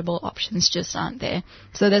the affordable options just aren't there.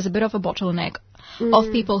 So there's a bit of a bottleneck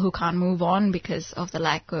of people who can't move on because of the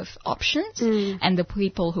lack of options, and the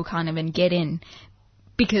people who can't even get in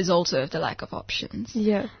because also of the lack of options.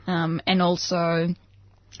 Yeah. And also,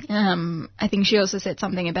 I think she also said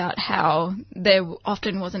something about how there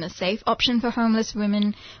often wasn't a safe option for homeless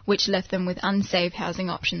women, which left them with unsafe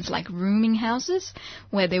housing options like rooming houses,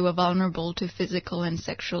 where they were vulnerable to physical and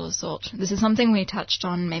sexual assault. This is something we touched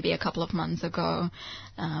on maybe a couple of months ago,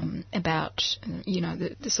 about,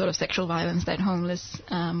 the sort of sexual violence that homeless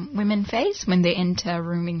women face when they enter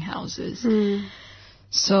rooming houses.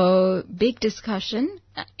 So, big discussion.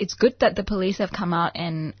 It's good that the police have come out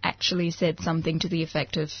and actually said something to the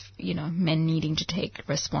effect of, men needing to take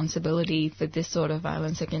responsibility for this sort of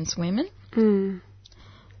violence against women.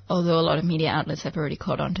 Although a lot of media outlets have already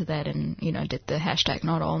caught on to that and, did the hashtag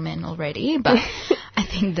not all men already. But I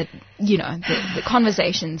think that, the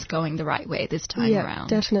conversation's going the right way this time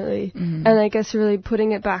around. Yeah, definitely. And I guess really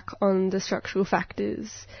putting it back on the structural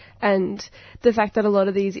factors and the fact that a lot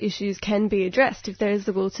of these issues can be addressed if there is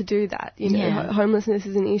the will to do that. Homelessness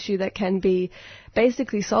is an issue that can be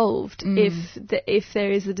basically solved if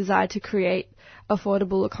there is a desire to create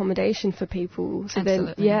affordable accommodation for people. So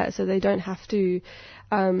Absolutely. So they don't have to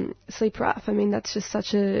sleep rough. I mean, that's just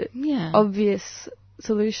such a obvious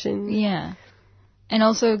solution. Yeah. And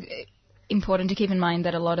also important to keep in mind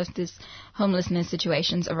that a lot of these homelessness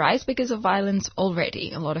situations arise because of violence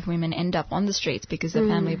already. A lot of women end up on the streets because of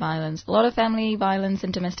family violence. A lot of family violence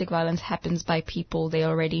and domestic violence happens by people they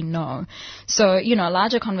already know. So,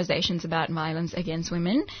 larger conversations about violence against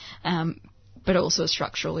women, but also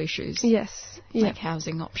structural issues. Yes. Like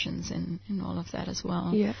housing options and all of that as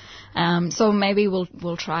well. Yeah. So maybe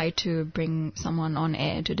we'll try to bring someone on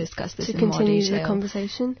air to discuss this in more detail. To continue the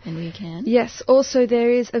conversation. And we can. Yes. Also, there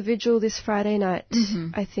is a vigil this Friday night,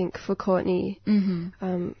 I think, for Courtney.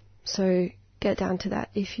 So get down to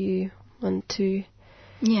that if you want to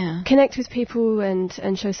connect with people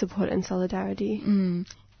and show support and solidarity.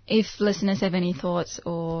 If listeners have any thoughts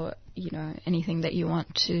or, anything that you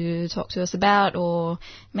want to talk to us about or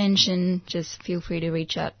mention, just feel free to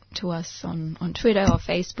reach out to us on Twitter or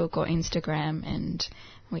Facebook or Instagram and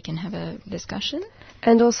we can have a discussion.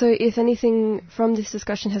 And also, if anything from this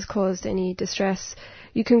discussion has caused any distress,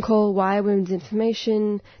 you can call Wire Women's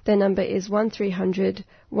Information. Their number is 1300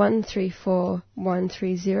 134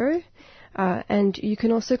 130. And you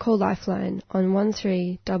can also call Lifeline on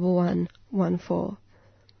 131114.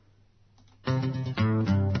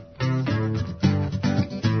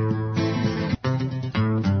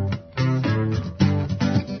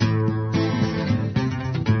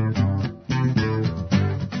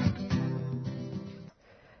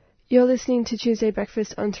 You're listening to Tuesday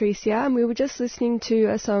Breakfast on 3CR, and we were just listening to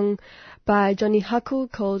a song by Johnny Huckle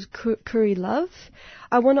called Curry Love.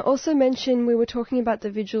 I want to also mention we were talking about the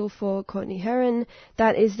vigil for Courtney Heron.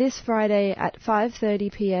 That is this Friday at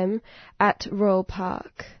 5:30 p.m. at Royal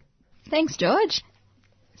Park. Thanks, George.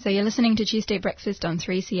 So you're listening to Tuesday Breakfast on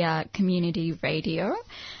 3CR Community Radio.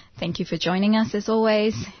 Thank you for joining us as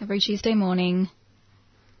always every Tuesday morning.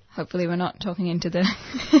 Hopefully we're not talking into the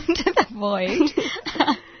void.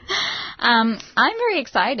 I'm very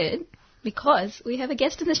excited because we have a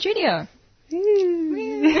guest in the studio.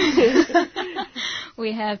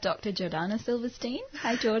 We have Dr. Jordana Silverstein.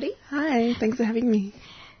 Hi, Geordie. Hi, thanks for having me.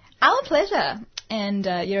 Our pleasure. And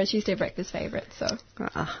you're a Tuesday Breakfast favourite, so...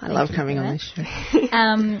 I love coming on this show.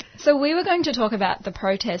 So we were going to talk about the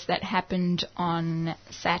protest that happened on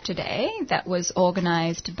Saturday that was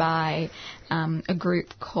organised by a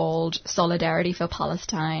group called Solidarity for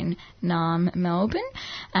Palestine, NAM Melbourne.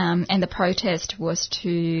 And the protest was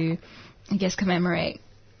to, I guess, commemorate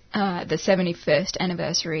the 71st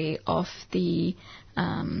anniversary of the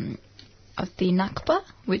Nakba,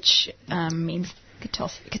 which means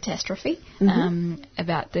catastrophe,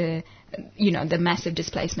 about the massive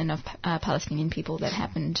displacement of Palestinian people that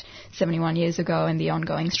happened 71 years ago and the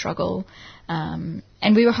ongoing struggle. And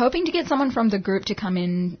we were hoping to get someone from the group to come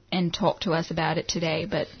in and talk to us about it today,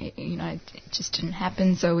 but it just didn't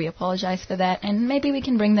happen, so we apologise for that. And maybe we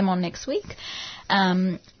can bring them on next week.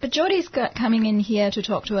 But Geordie's coming in here to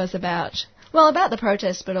talk to us about the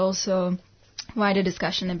protest, but also wider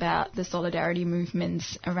discussion about the solidarity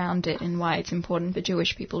movements around it and why it's important for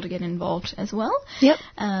Jewish people to get involved as well. Yep.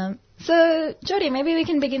 So, Jodie, maybe we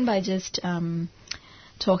can begin by just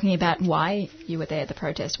talking about why you were there at the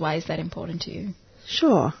protest. Why is that important to you?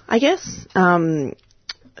 Sure. I guess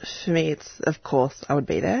for me, it's, of course, I would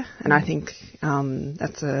be there. And I think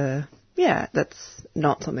that's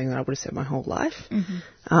not something that I would have said my whole life.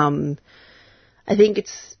 Mm-hmm. I think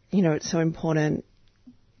it's, it's so important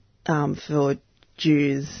for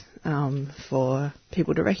Jews, for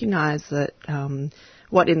people to recognise that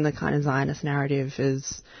what in the kind of Zionist narrative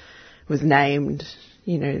was named,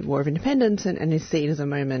 War of Independence and is seen as a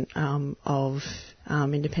moment of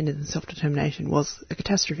independence and self-determination was a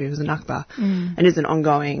catastrophe. It was a Nakba and is an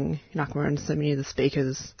ongoing Nakba, and so many of the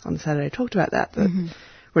speakers on Saturday talked about that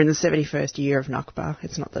we're in the 71st year of Nakba.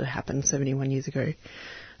 It's not that it happened 71 years ago.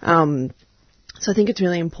 So I think it's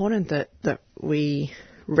really important that we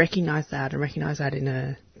recognise that and recognise that in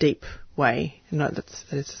a deep way, and not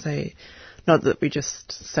that we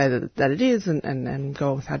just say that it is and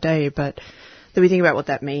go on with our day, but that we think about what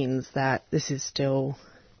that means, that this is still,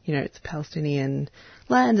 it's a Palestinian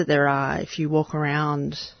land, that there are, if you walk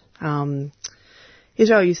around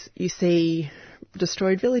Israel, you see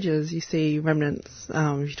destroyed villages, you see remnants.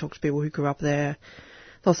 If you talk to people who grew up there,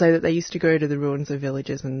 they'll say that they used to go to the ruins of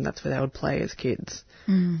villages and that's where they would play as kids,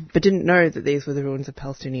 but didn't know that these were the ruins of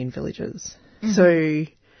Palestinian villages. So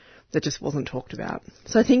that just wasn't talked about.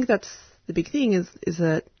 So I think that's the big thing is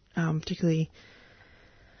that particularly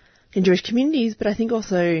in Jewish communities, but I think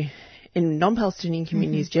also in non-Palestinian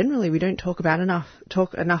communities generally, we don't talk enough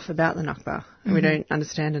about the Nakba, and we don't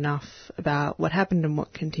understand enough about what happened and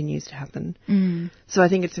what continues to happen. So I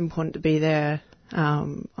think it's important to be there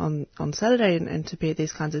on Saturday and to be at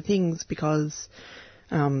these kinds of things, because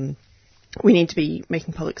we need to be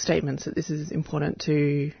making public statements that this is important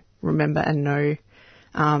to remember and know,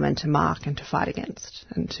 and to mark and to fight against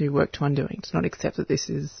and to work to undoing. To not accept that this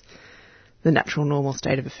is the natural, normal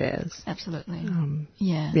state of affairs. Absolutely.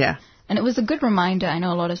 Yeah. Yeah. And it was a good reminder. I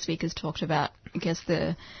know a lot of speakers talked about, I guess,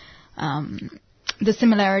 the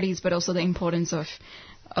similarities, but also the importance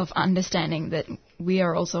of understanding that we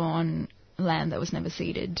are also on land that was never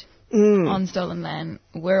ceded, on stolen land.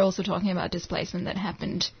 We're also talking about displacement that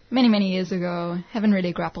happened many, many years ago, haven't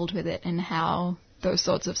really grappled with it, and how those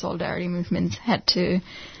sorts of solidarity movements had to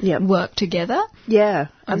work together. Yeah,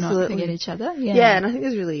 and absolutely. not forget each other. Yeah, and I think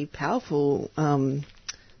it's really powerful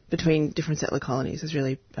between different settler colonies. There's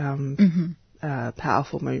really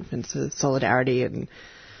powerful movements of solidarity, and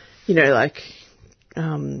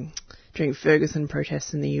during Ferguson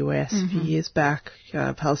protests in the US a few years back,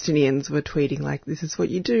 Palestinians were tweeting like, "This is what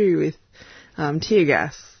you do with tear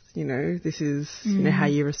gas. This is how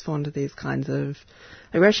you respond to these kinds of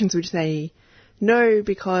aggressions," which they know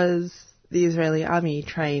because the Israeli army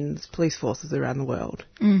trains police forces around the world.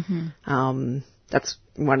 That's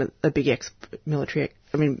one of the big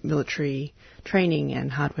military training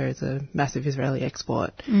and hardware is a massive Israeli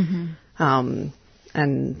export.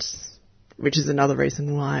 And which is another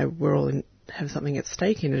reason why we're all have something at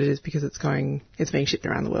stake in it, is because it's being shipped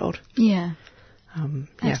around the world. Yeah.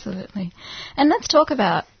 Absolutely. And let's talk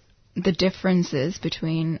about the differences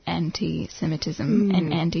between anti-Semitism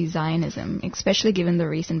and anti-Zionism, especially given the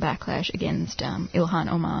recent backlash against Ilhan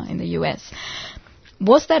Omar in the US.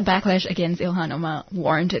 Was that backlash against Ilhan Omar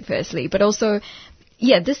warranted, firstly? But also,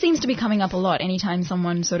 this seems to be coming up a lot. Anytime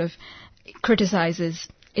someone sort of criticizes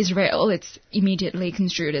Israel, it's immediately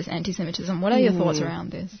construed as anti-Semitism. What are your thoughts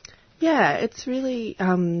around this? Yeah, it's really...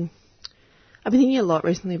 I've been thinking a lot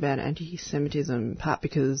recently about anti-Semitism, part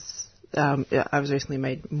because I was recently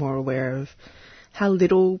made more aware of how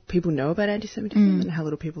little people know about anti-Semitism and how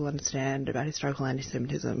little people understand about historical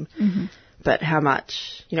anti-Semitism. But how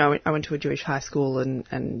much, I went to a Jewish high school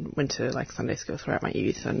and went to Sunday school throughout my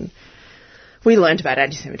youth, and we learned about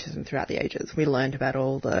anti-Semitism throughout the ages. We learned about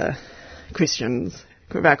all the Christian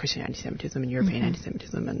anti-Semitism and European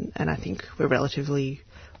anti-Semitism, and I think we're relatively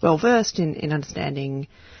well versed in understanding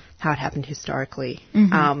how it happened historically.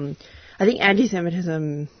 I think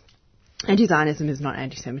anti-Zionism is not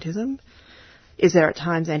anti-Semitism. Is there at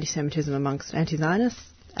times anti-Semitism amongst anti-Zionists?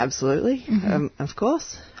 Absolutely, of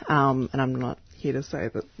course. And I'm not here to say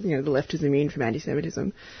that the left is immune from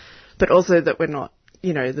anti-Semitism, but also that we're not.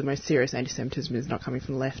 The most serious anti-Semitism is not coming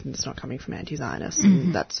from the left, and it's not coming from anti-Zionists,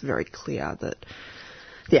 and that's very clear that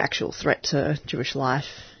the actual threat to Jewish life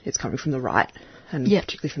is coming from the right, and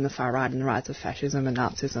particularly from the far right and the rise of fascism and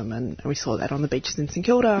Nazism, and we saw that on the beaches in St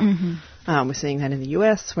Kilda. We're seeing that in the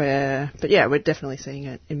US, we're definitely seeing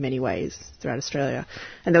it in many ways throughout Australia.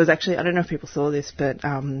 And there was actually, I don't know if people saw this, but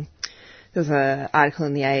there was an article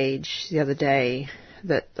in The Age the other day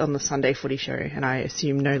that on the Sunday Footy Show, and I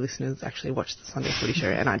assume no listeners actually watch the Sunday Footy Show,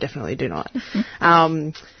 and I definitely do not.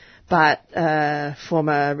 But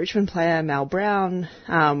former Richmond player Mal Brown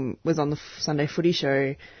was on the Sunday Footy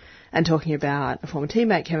Show and talking about a former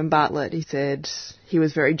teammate, Kevin Bartlett. He said he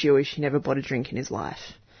was very Jewish. He never bought a drink in his life.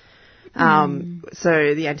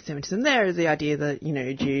 So the anti-Semitism there is the idea that, you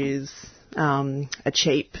know, Jews are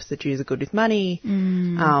cheap, that Jews are good with money,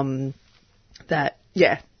 that's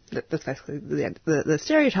basically the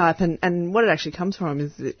stereotype. And what it actually comes from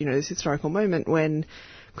is, that, you know, this historical moment when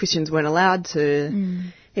Christians weren't allowed to,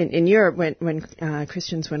 in Europe, when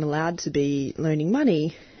Christians weren't allowed to be loaning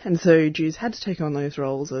money, and so Jews had to take on those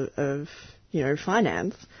roles of you know,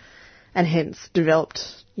 finance, and hence developed,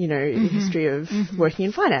 you know, the history of working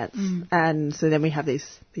in finance. And so then we have these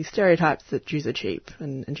stereotypes that Jews are cheap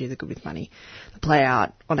and Jews are good with money that play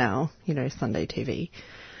out on our, you know, Sunday TV,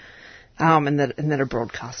 and that are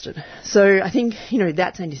broadcasted. So I think, you know,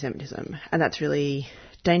 that's anti-Semitism, and that's really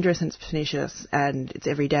dangerous and it's pernicious and it's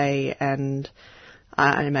everyday, and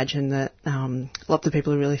I imagine that lots of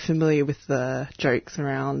people are really familiar with the jokes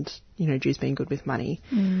around, you know, Jews being good with money.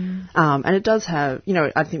 And it does have, you know,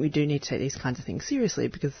 I think we do need to take these kinds of things seriously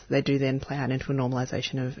because they do then play out into a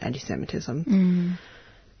normalisation of anti-Semitism.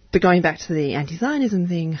 But going back to the anti-Zionism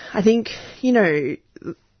thing, I think, you know,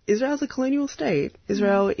 Israel's a colonial state.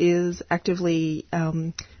 Israel is actively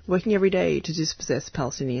working every day to dispossess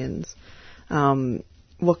Palestinians.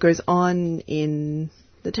 What goes on in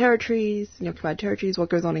the territories, in the occupied territories, what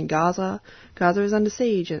goes on in Gaza. Gaza is under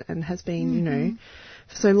siege and has been, you know,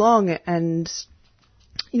 for so long. And,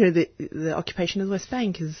 you know, the occupation of the West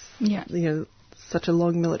Bank is, you know, such a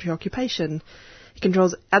long military occupation. It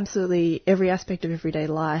controls absolutely every aspect of everyday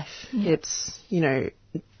life. It's, you know,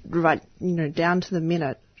 right, you know, down to the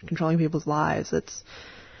minute, controlling people's lives. It's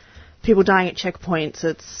people dying at checkpoints.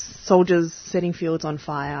 It's soldiers setting fields on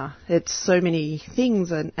fire. It's so many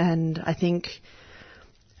things. And I think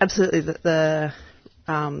absolutely that the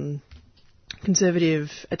conservative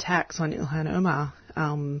attacks on Ilhan Omar,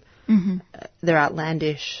 they're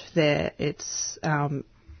outlandish. It's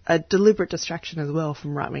a deliberate distraction as well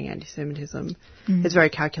from right-wing anti-Semitism. It's very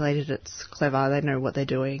calculated. It's clever. They know what they're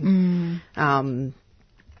doing.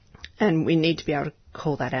 And we need to be able to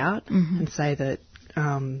call that out and say that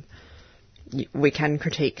we can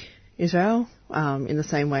critique Israel in the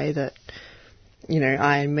same way that, you know,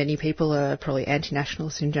 many people are probably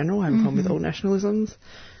anti-nationalists in general. I have a problem with all nationalisms.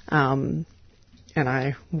 And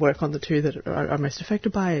I work on the two that I'm most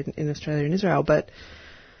affected by in Australia and Israel. But,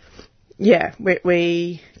 yeah,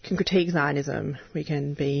 we can critique Zionism. We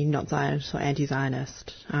can be not Zionist or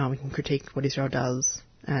anti-Zionist. We can critique what Israel does.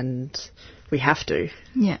 And we have to.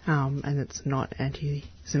 Yeah. And it's not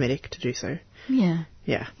anti-Semitic to do so. Yeah.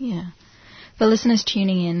 Yeah. Yeah. For listeners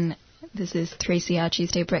tuning in, this is 3CR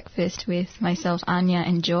Tuesday Breakfast with myself, Anya,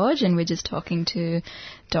 and George, and we're just talking to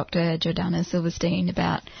Dr. Jordana Silverstein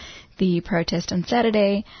about the protest on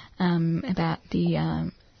Saturday, about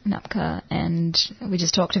the NUPCA, and we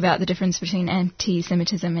just talked about the difference between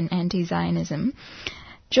anti-Semitism and anti-Zionism.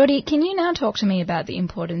 Geordie, can you now talk to me about the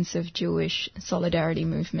importance of Jewish solidarity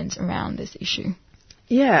movements around this issue?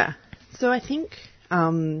 Yeah. So I think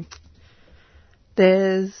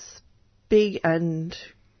there's big and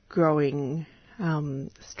growing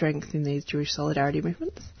strength in these Jewish solidarity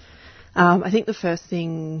movements. I think the first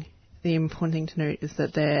thing, the important thing to note is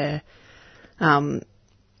that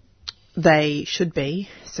they should be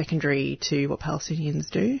secondary to what Palestinians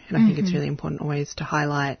do, and I think it's really important always to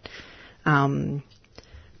highlight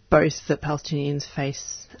both that Palestinians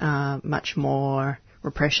face much more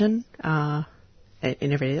repression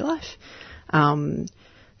in everyday life,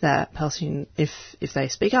 that Palestinians, if they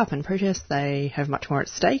speak up and protest, they have much more at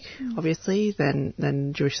stake, obviously,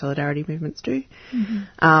 than Jewish solidarity movements do.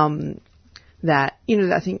 That, you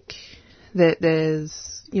know, I think that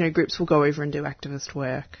there's, you know, groups will go over and do activist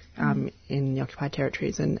work in the occupied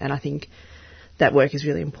territories, and I think that work is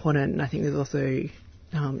really important. And I think there's also, you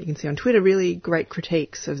can see on Twitter, really great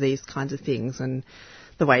critiques of these kinds of things and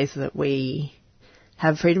the ways that we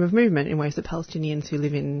have freedom of movement in ways that Palestinians who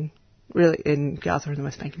live in Gaza and the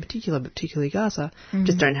West Bank in particular, but particularly Gaza,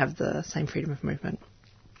 just don't have the same freedom of movement.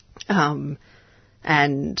 And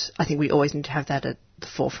I think we always need to have that at the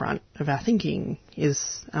forefront of our thinking,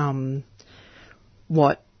 is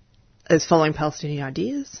what is following Palestinian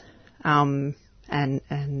ideas and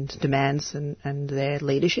demands and their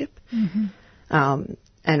leadership.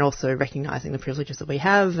 And also recognising the privileges that we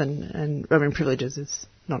have, and I mean, privileges is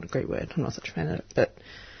not a great word, I'm not such a fan of it, but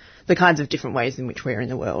the kinds of different ways in which we're in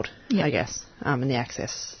the world, I guess, and the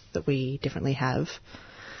access that we differently have.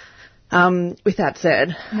 With that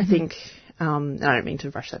said, I think, and I don't mean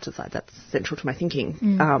to brush that to the side, that's central to my thinking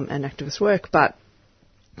and activist work, but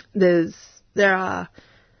there are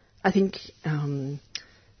I think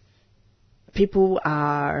people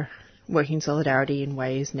are working in solidarity in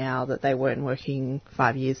ways now that they weren't working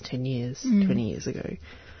 5 years, 10 years, 20 years ago.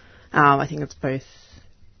 I think it's both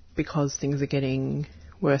because things are getting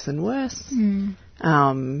worse and worse,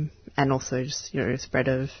 and also just, you know, spread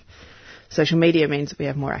of social media means that we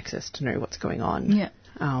have more access to know what's going on. Yeah.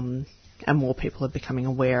 And more people are becoming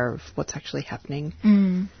aware of what's actually happening.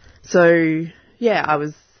 So, yeah, I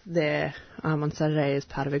was there on Saturday as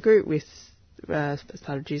part of a group with, as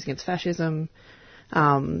part of Jews Against Fascism.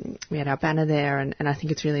 We had our banner there, and I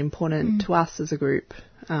think it's really important to us as a group.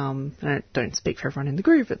 And I don't speak for everyone in the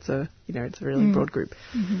group. It's a, you know, it's a really broad group.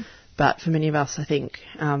 But for many of us, I think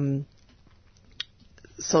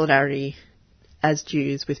solidarity as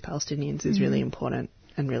Jews with Palestinians is really important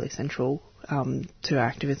and really central to our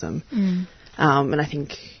activism. And I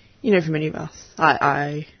think, you know, for many of us,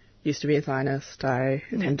 I used to be a Zionist. I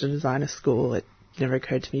attended a Zionist school. It never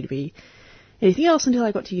occurred to me to be anything else until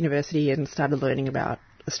I got to university and started learning about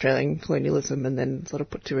Australian colonialism, and then sort of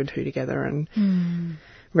put two and two together and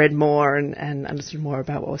read more and understood more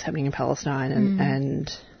about what was happening in Palestine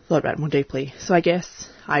and thought about it more deeply. So I guess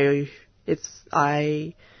it's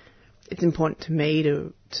important to me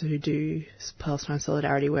to do Palestine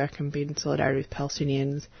solidarity work and be in solidarity with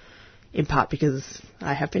Palestinians, in part because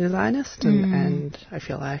I have been a Zionist and I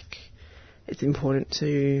feel like it's important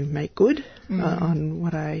to make good on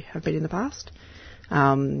what I have been in the past,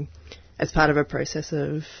 as part of a process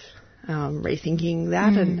of rethinking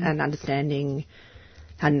that and understanding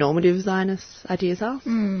how normative Zionist ideas are.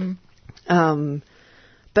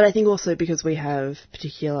 But I think also because we have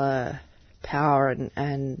particular power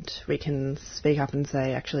and we can speak up and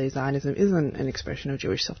say, actually, Zionism isn't an expression of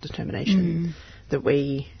Jewish self-determination that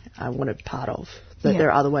we want to be part of. That there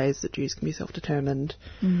are other ways that Jews can be self-determined.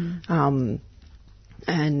 And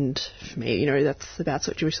for me, you know, that's about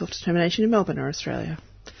Jewish self-determination in Melbourne or Australia.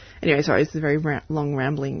 Anyway, sorry, it's a very long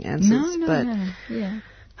rambling answers.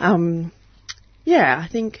 Yeah, I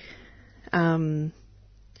think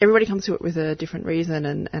everybody comes to it with a different reason,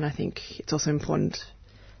 and I think it's also important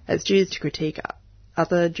as Jews to critique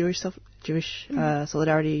other Jewish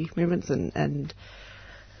solidarity movements, and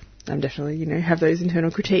definitely, you know, have those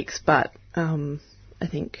internal critiques. But I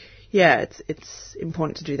think, yeah, it's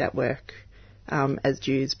important to do that work as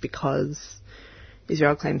Jews because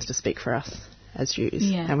Israel claims to speak for us as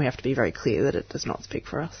Jews, and we have to be very clear that it does not speak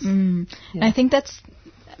for us. And I think that's,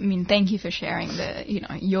 I mean, thank you for sharing the, you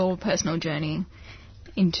know, your personal journey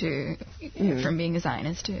into from being a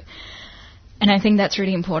Zionist to. And I think that's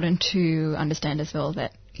really important to understand as well,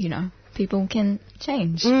 that, you know, people can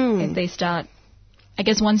change if they start. I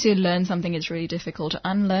guess once you learn something, it's really difficult to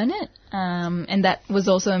unlearn it. And that was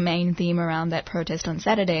also a main theme around that protest on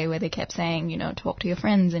Saturday, where they kept saying, you know, talk to your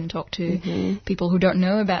friends and talk to people who don't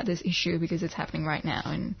know about this issue because it's happening right now.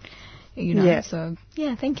 And, you know, so,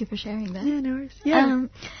 yeah, thank you for sharing that. Yeah, no worries. Yeah.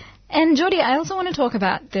 And Geordie, I also want to talk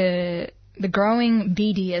about the growing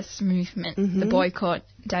BDS movement, the boycott,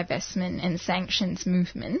 divestment and sanctions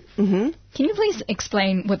movement. Can you please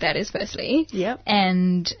explain what that is firstly?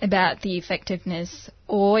 And about the effectiveness,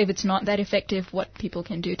 or if it's not that effective, what people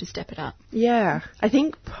can do to step it up? Yeah, I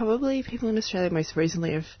think probably people in Australia most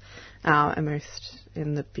recently have, and most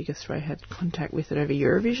in the biggest way, had contact with it over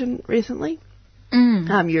Eurovision recently.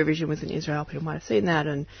 Eurovision was in Israel, people might have seen that,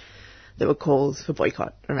 and there were calls for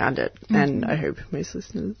boycott around it, and I hope most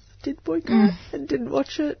listeners did boycott and didn't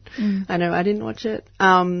watch it. I know I didn't watch it.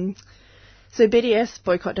 So BDS,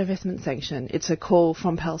 boycott, divestment, sanction, it's a call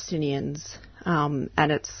from Palestinians, and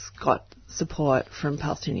it's got support from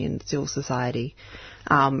Palestinian civil society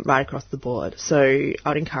right across the board. So I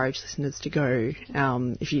would encourage listeners to go.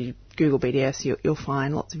 If you Google BDS, you'll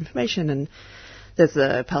find lots of information, and there's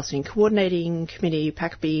a Palestinian Coordinating Committee,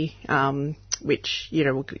 PACB, which, you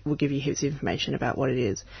know, will give you heaps of information about what it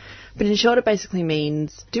is. But in short, it basically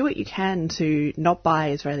means do what you can to not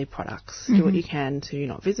buy Israeli products. Do what you can to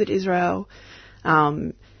not visit Israel.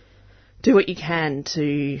 Do what you can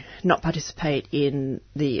to not participate in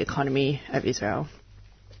the economy of Israel.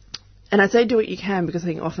 And I say do what you can because I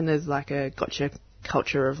think often there's like a gotcha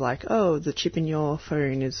culture of like, oh, the chip in your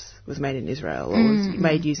phone was made in Israel or was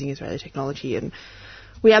made using Israeli technology, and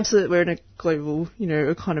we're in a global, you know,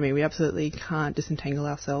 economy. We absolutely can't disentangle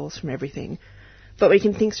ourselves from everything, but we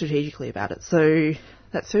can think strategically about it. So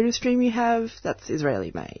that soda stream you have, that's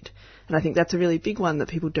Israeli made, and I think that's a really big one that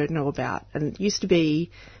people don't know about. And it used to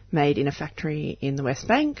be made in a factory in the West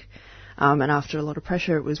Bank, and after a lot of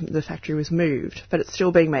pressure, the factory was moved, but it's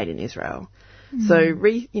still being made in Israel. So,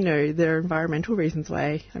 you know, there are environmental reasons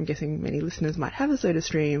why I'm guessing many listeners might have a soda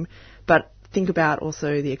stream, but think about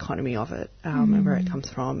also the economy of it and where it comes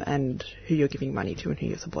from and who you're giving money to and who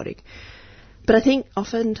you're supporting. But I think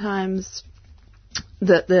oftentimes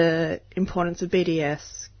that the importance of BDS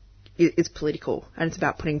is political, and it's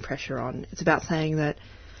about putting pressure on. It's about saying that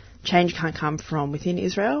change can't come from within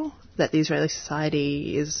Israel, that the Israeli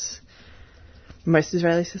society most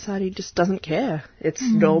Israeli society just doesn't care. It's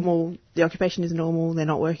normal. The occupation is normal. They're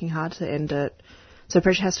not working hard to end it. So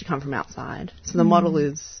pressure has to come from outside. So the model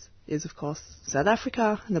is of course South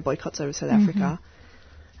Africa and the boycotts over South Africa.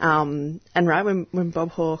 And right when Bob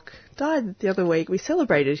Hawke died the other week, we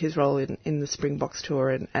celebrated his role in the Springboks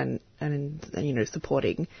tour and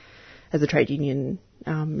supporting as a trade union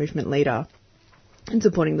movement leader and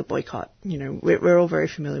supporting the boycott. We're all very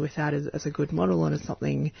familiar with that as a good model and as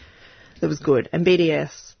something that was good. And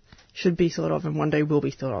BDS should be thought of and one day will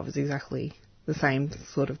be thought of as exactly the same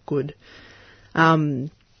sort of good.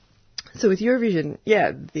 So with Eurovision,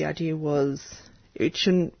 the idea was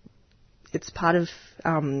it's part of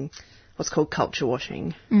what's called culture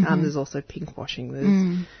washing. There's also pink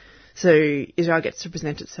washing. So Israel gets to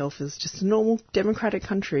present itself as just a normal democratic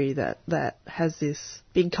country that has this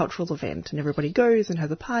big cultural event and everybody goes and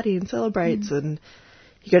has a party and celebrates and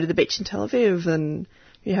you go to the beach in Tel Aviv and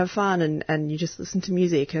you have fun and you just listen to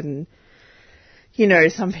music and,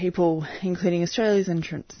 some people, including Australia's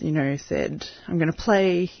entrants, said, I'm going to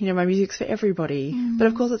play, my music's for everybody. But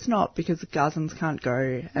of course it's not because the Gazans can't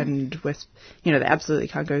go and they absolutely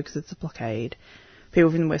can't go because it's a blockade.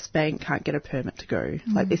 People from the West Bank can't get a permit to go.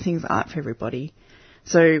 Like, these things aren't for everybody.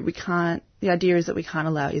 So the idea is that we can't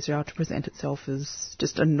allow Israel to present itself as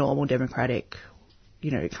just a normal democratic,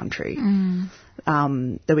 country.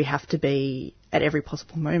 That we have to be, at every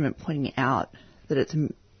possible moment, pointing out that it's a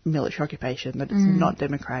military occupation, that it's not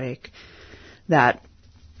democratic, that,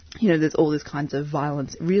 there's all these kinds of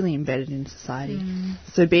violence really embedded in society.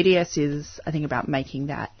 So BDS is, I think, about making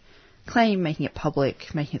that claim, making it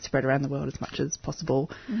public, making it spread around the world as much as possible,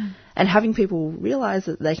 and having people realise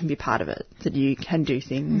that they can be part of it, that you can do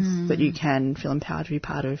things, that you can feel empowered to be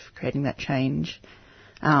part of creating that change.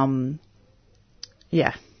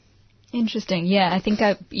 Interesting. Yeah, I think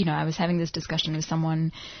I was having this discussion with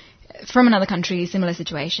someone from another country, similar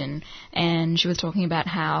situation, and she was talking about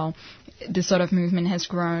how this sort of movement has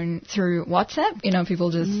grown through WhatsApp. People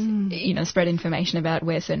just, spread information about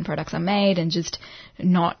where certain products are made, and just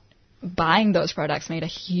not buying those products made a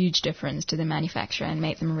huge difference to the manufacturer and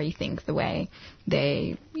made them rethink the way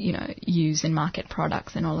they, use and market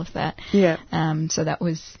products and all of that. Yeah. So that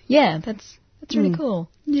was, that's really cool.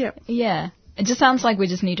 Yeah. Yeah. It just sounds like we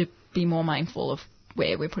just need to be more mindful of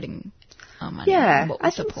where we're putting our money. Yeah, what we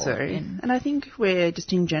I think so. And I think we're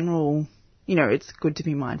just in general, it's good to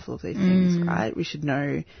be mindful of these things, right? We should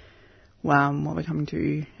know what we're coming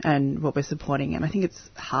to and what we're supporting. And I think it's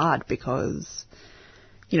hard because,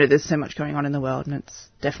 there's so much going on in the world, and it's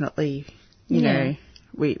definitely,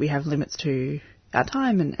 we have limits to our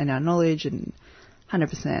time and our knowledge, and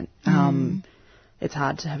 100%. It's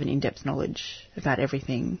hard to have an in-depth knowledge about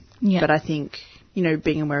everything. Yeah. But I think,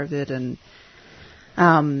 being aware of it, and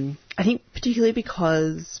I think particularly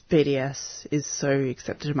because BDS is so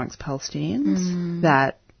accepted amongst Palestinians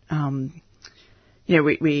that,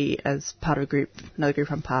 we as part of another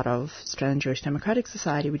group I'm part of, Australian Jewish Democratic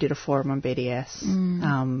Society, we did a forum on BDS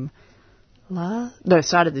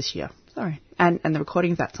started this year. Sorry. And the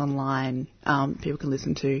recording of that's online, people can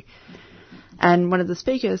listen to. And one of the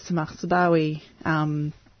speakers, Samar Sabawi,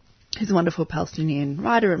 who's a wonderful Palestinian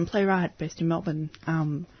writer and playwright based in Melbourne,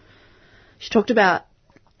 she talked about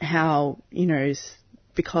how,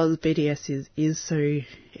 because BDS is so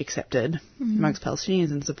accepted amongst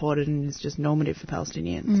Palestinians and supported and is just normative for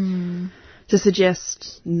Palestinians, to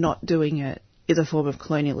suggest not doing it is a form of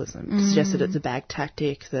colonialism, to suggest that it's a bad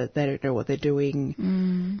tactic, that they don't know what they're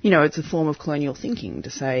doing. It's a form of colonial thinking to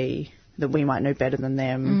say that we might know better than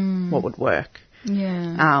them what would work.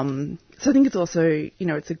 Yeah. So I think it's also,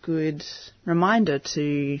 it's a good reminder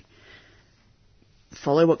to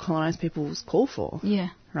follow what colonised peoples call for. Yeah.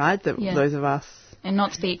 Right? That those of us... And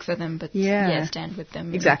not speak for them, but stand with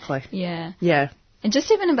them. Exactly. Yeah. Yeah. And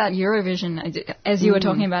just even about Eurovision, as you were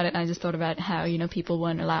talking about it, I just thought about how, people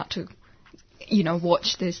weren't allowed to,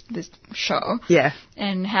 watch this show. Yeah.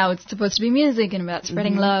 And how it's supposed to be music and about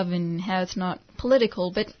spreading love and how it's not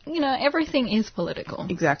political. But, everything is political.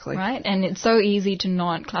 Exactly. Right? And it's so easy to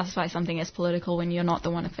not classify something as political when you're not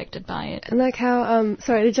the one affected by it. And like how,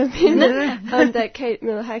 sorry to jump in, that Kate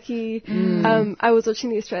Milahaki, I was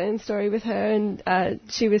watching the Australian Story with her, and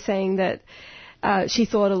she was saying that she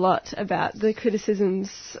thought a lot about the criticisms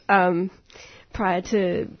prior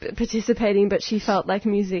to participating, but she felt like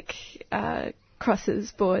music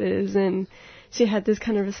crosses borders, and she had this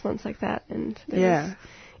kind of response like that, and it was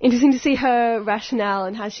interesting to see her rationale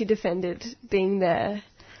and how she defended being there.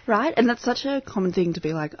 Right, and that's such a common thing to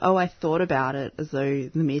be like, oh, I thought about it, as though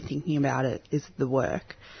the mere thinking about it is the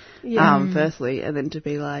work, firstly, and then to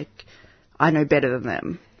be like, I know better than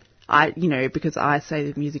them. Because I say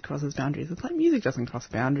that music crosses boundaries. It's like, music doesn't cross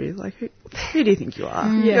boundaries. Like, who do you think you are?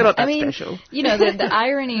 You're not that special. The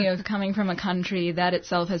irony of coming from a country that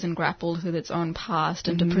itself hasn't grappled with its own past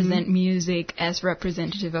and to present music as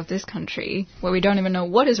representative of this country, where we don't even know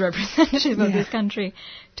what is representative of this country,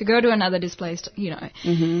 to go to another displaced,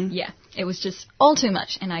 it was just all too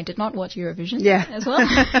much. And I did not watch Eurovision as well.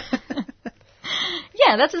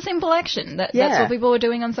 Yeah, that's a simple action. That's what people were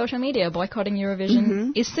doing on social media. Boycotting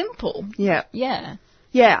Eurovision is simple. Yeah. Yeah.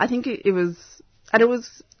 Yeah, I think it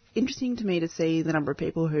was interesting to me to see the number of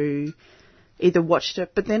people who either watched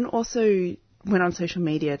it, but then also went on social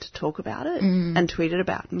media to talk about it and tweeted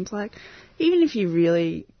about it. And it's like, even if you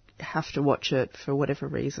really have to watch it for whatever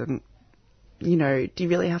reason, do you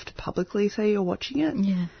really have to publicly say you're watching it?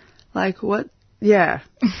 Yeah. Like, what? Yeah.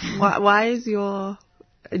 why is your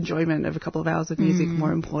enjoyment of a couple of hours of music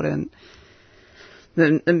more important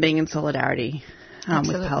than being in solidarity with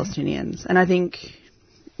Palestinians? And I think,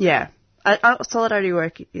 solidarity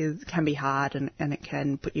work can be hard and it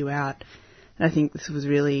can put you out. And I think this was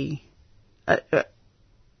really, I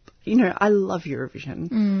love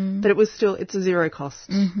Eurovision, but it's a zero cost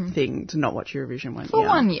thing to not watch Eurovision one year.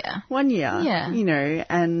 1 year. 1 year. Yeah.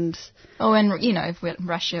 And... Oh, and, if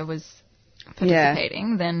Russia was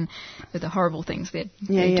participating, then with the horrible things they're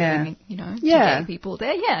doing, to gay people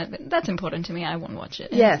there, that's important to me. I want to watch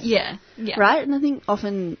it. Yes. Yeah. Right, and I think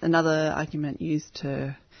often another argument used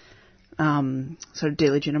to sort of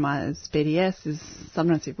delegitimize BDS is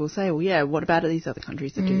sometimes people say, well, yeah, what about these other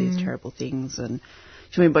countries that do these terrible things, and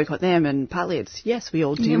should we boycott them? And partly it's, yes, we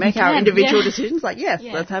all do make our individual decisions, like,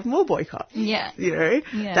 let's have more boycotts. Yeah.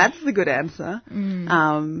 That's the good answer.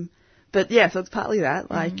 But so it's partly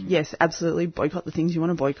that, like, yes, absolutely boycott the things you want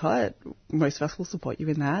to boycott. Most of us will support you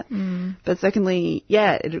in that. But secondly,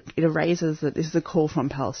 it erases that this is a call from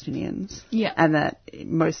Palestinians. Yeah. And that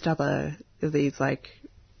most other of these, like,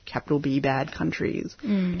 capital B bad countries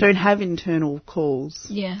don't have internal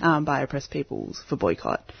calls by oppressed peoples for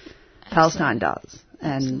boycott. Absolutely. Palestine does.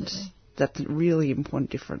 And that's a really important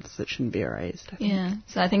difference that shouldn't be erased, I think. Yeah.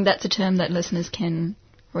 So I think that's a term that listeners can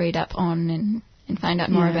read up on and find out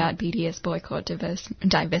more about BDS boycott,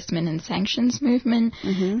 divestment and sanctions movement.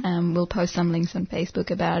 We'll post some links on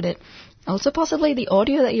Facebook about it. Also possibly the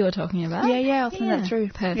audio that you were talking about. Yeah, I'll send that through.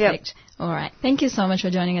 Perfect. Yep. All right. Thank you so much for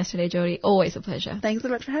joining us today, Jodie. Always a pleasure. Thanks so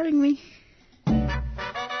much for having me.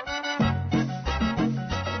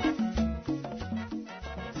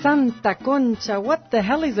 Santa Concha, what the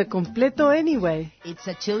hell is a completo anyway? It's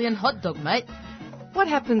a Chilean hot dog, mate. What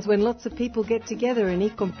happens when lots of people get together and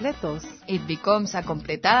eat completos? It becomes a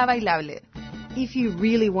completada bailable. If you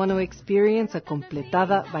really want to experience a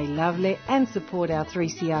completada bailable and support our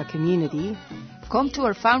 3CR community, come to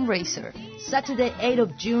our fundraiser, Saturday 8th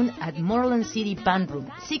of June at Moreland City Band Room,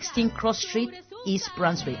 16 Cross Street, East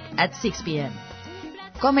Brunswick, at 6 p.m.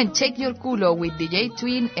 Come and check your culo with DJ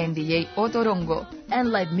Twin and DJ Otorongo, and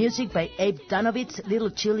live music by Abe Danovitz,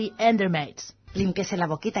 Little Chili, and their mates. Límpiese la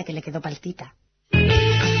boquita que le quedó paltita.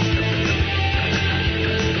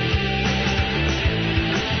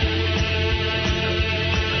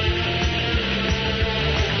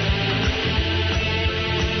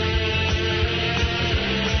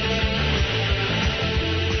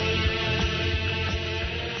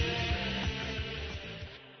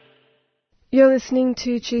 You're listening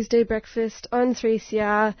to Tuesday Breakfast on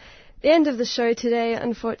 3CR. The end of the show today,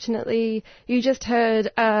 unfortunately. You just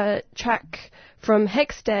heard a track from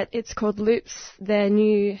Hextet. It's called Loops. Their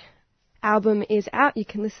new album is out. You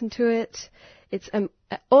can listen to it. It's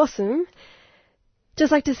awesome.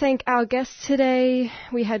 Just like to thank our guests today.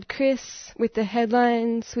 We had Chris with the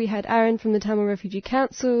headlines. We had Aaron from the Tamil Refugee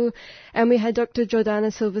Council. And we had Dr.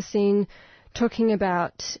 Jordana Silverstein talking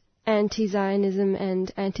about anti-Zionism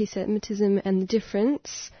and anti-Semitism and the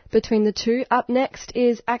difference between the two. Up next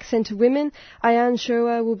is Accent to Women. Ayan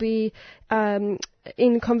Shoa will be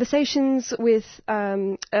in conversations with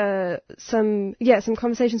some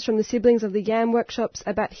conversations from the siblings of the YAM workshops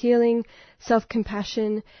about healing,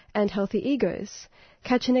 self-compassion and healthy egos.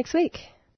 Catch you next week.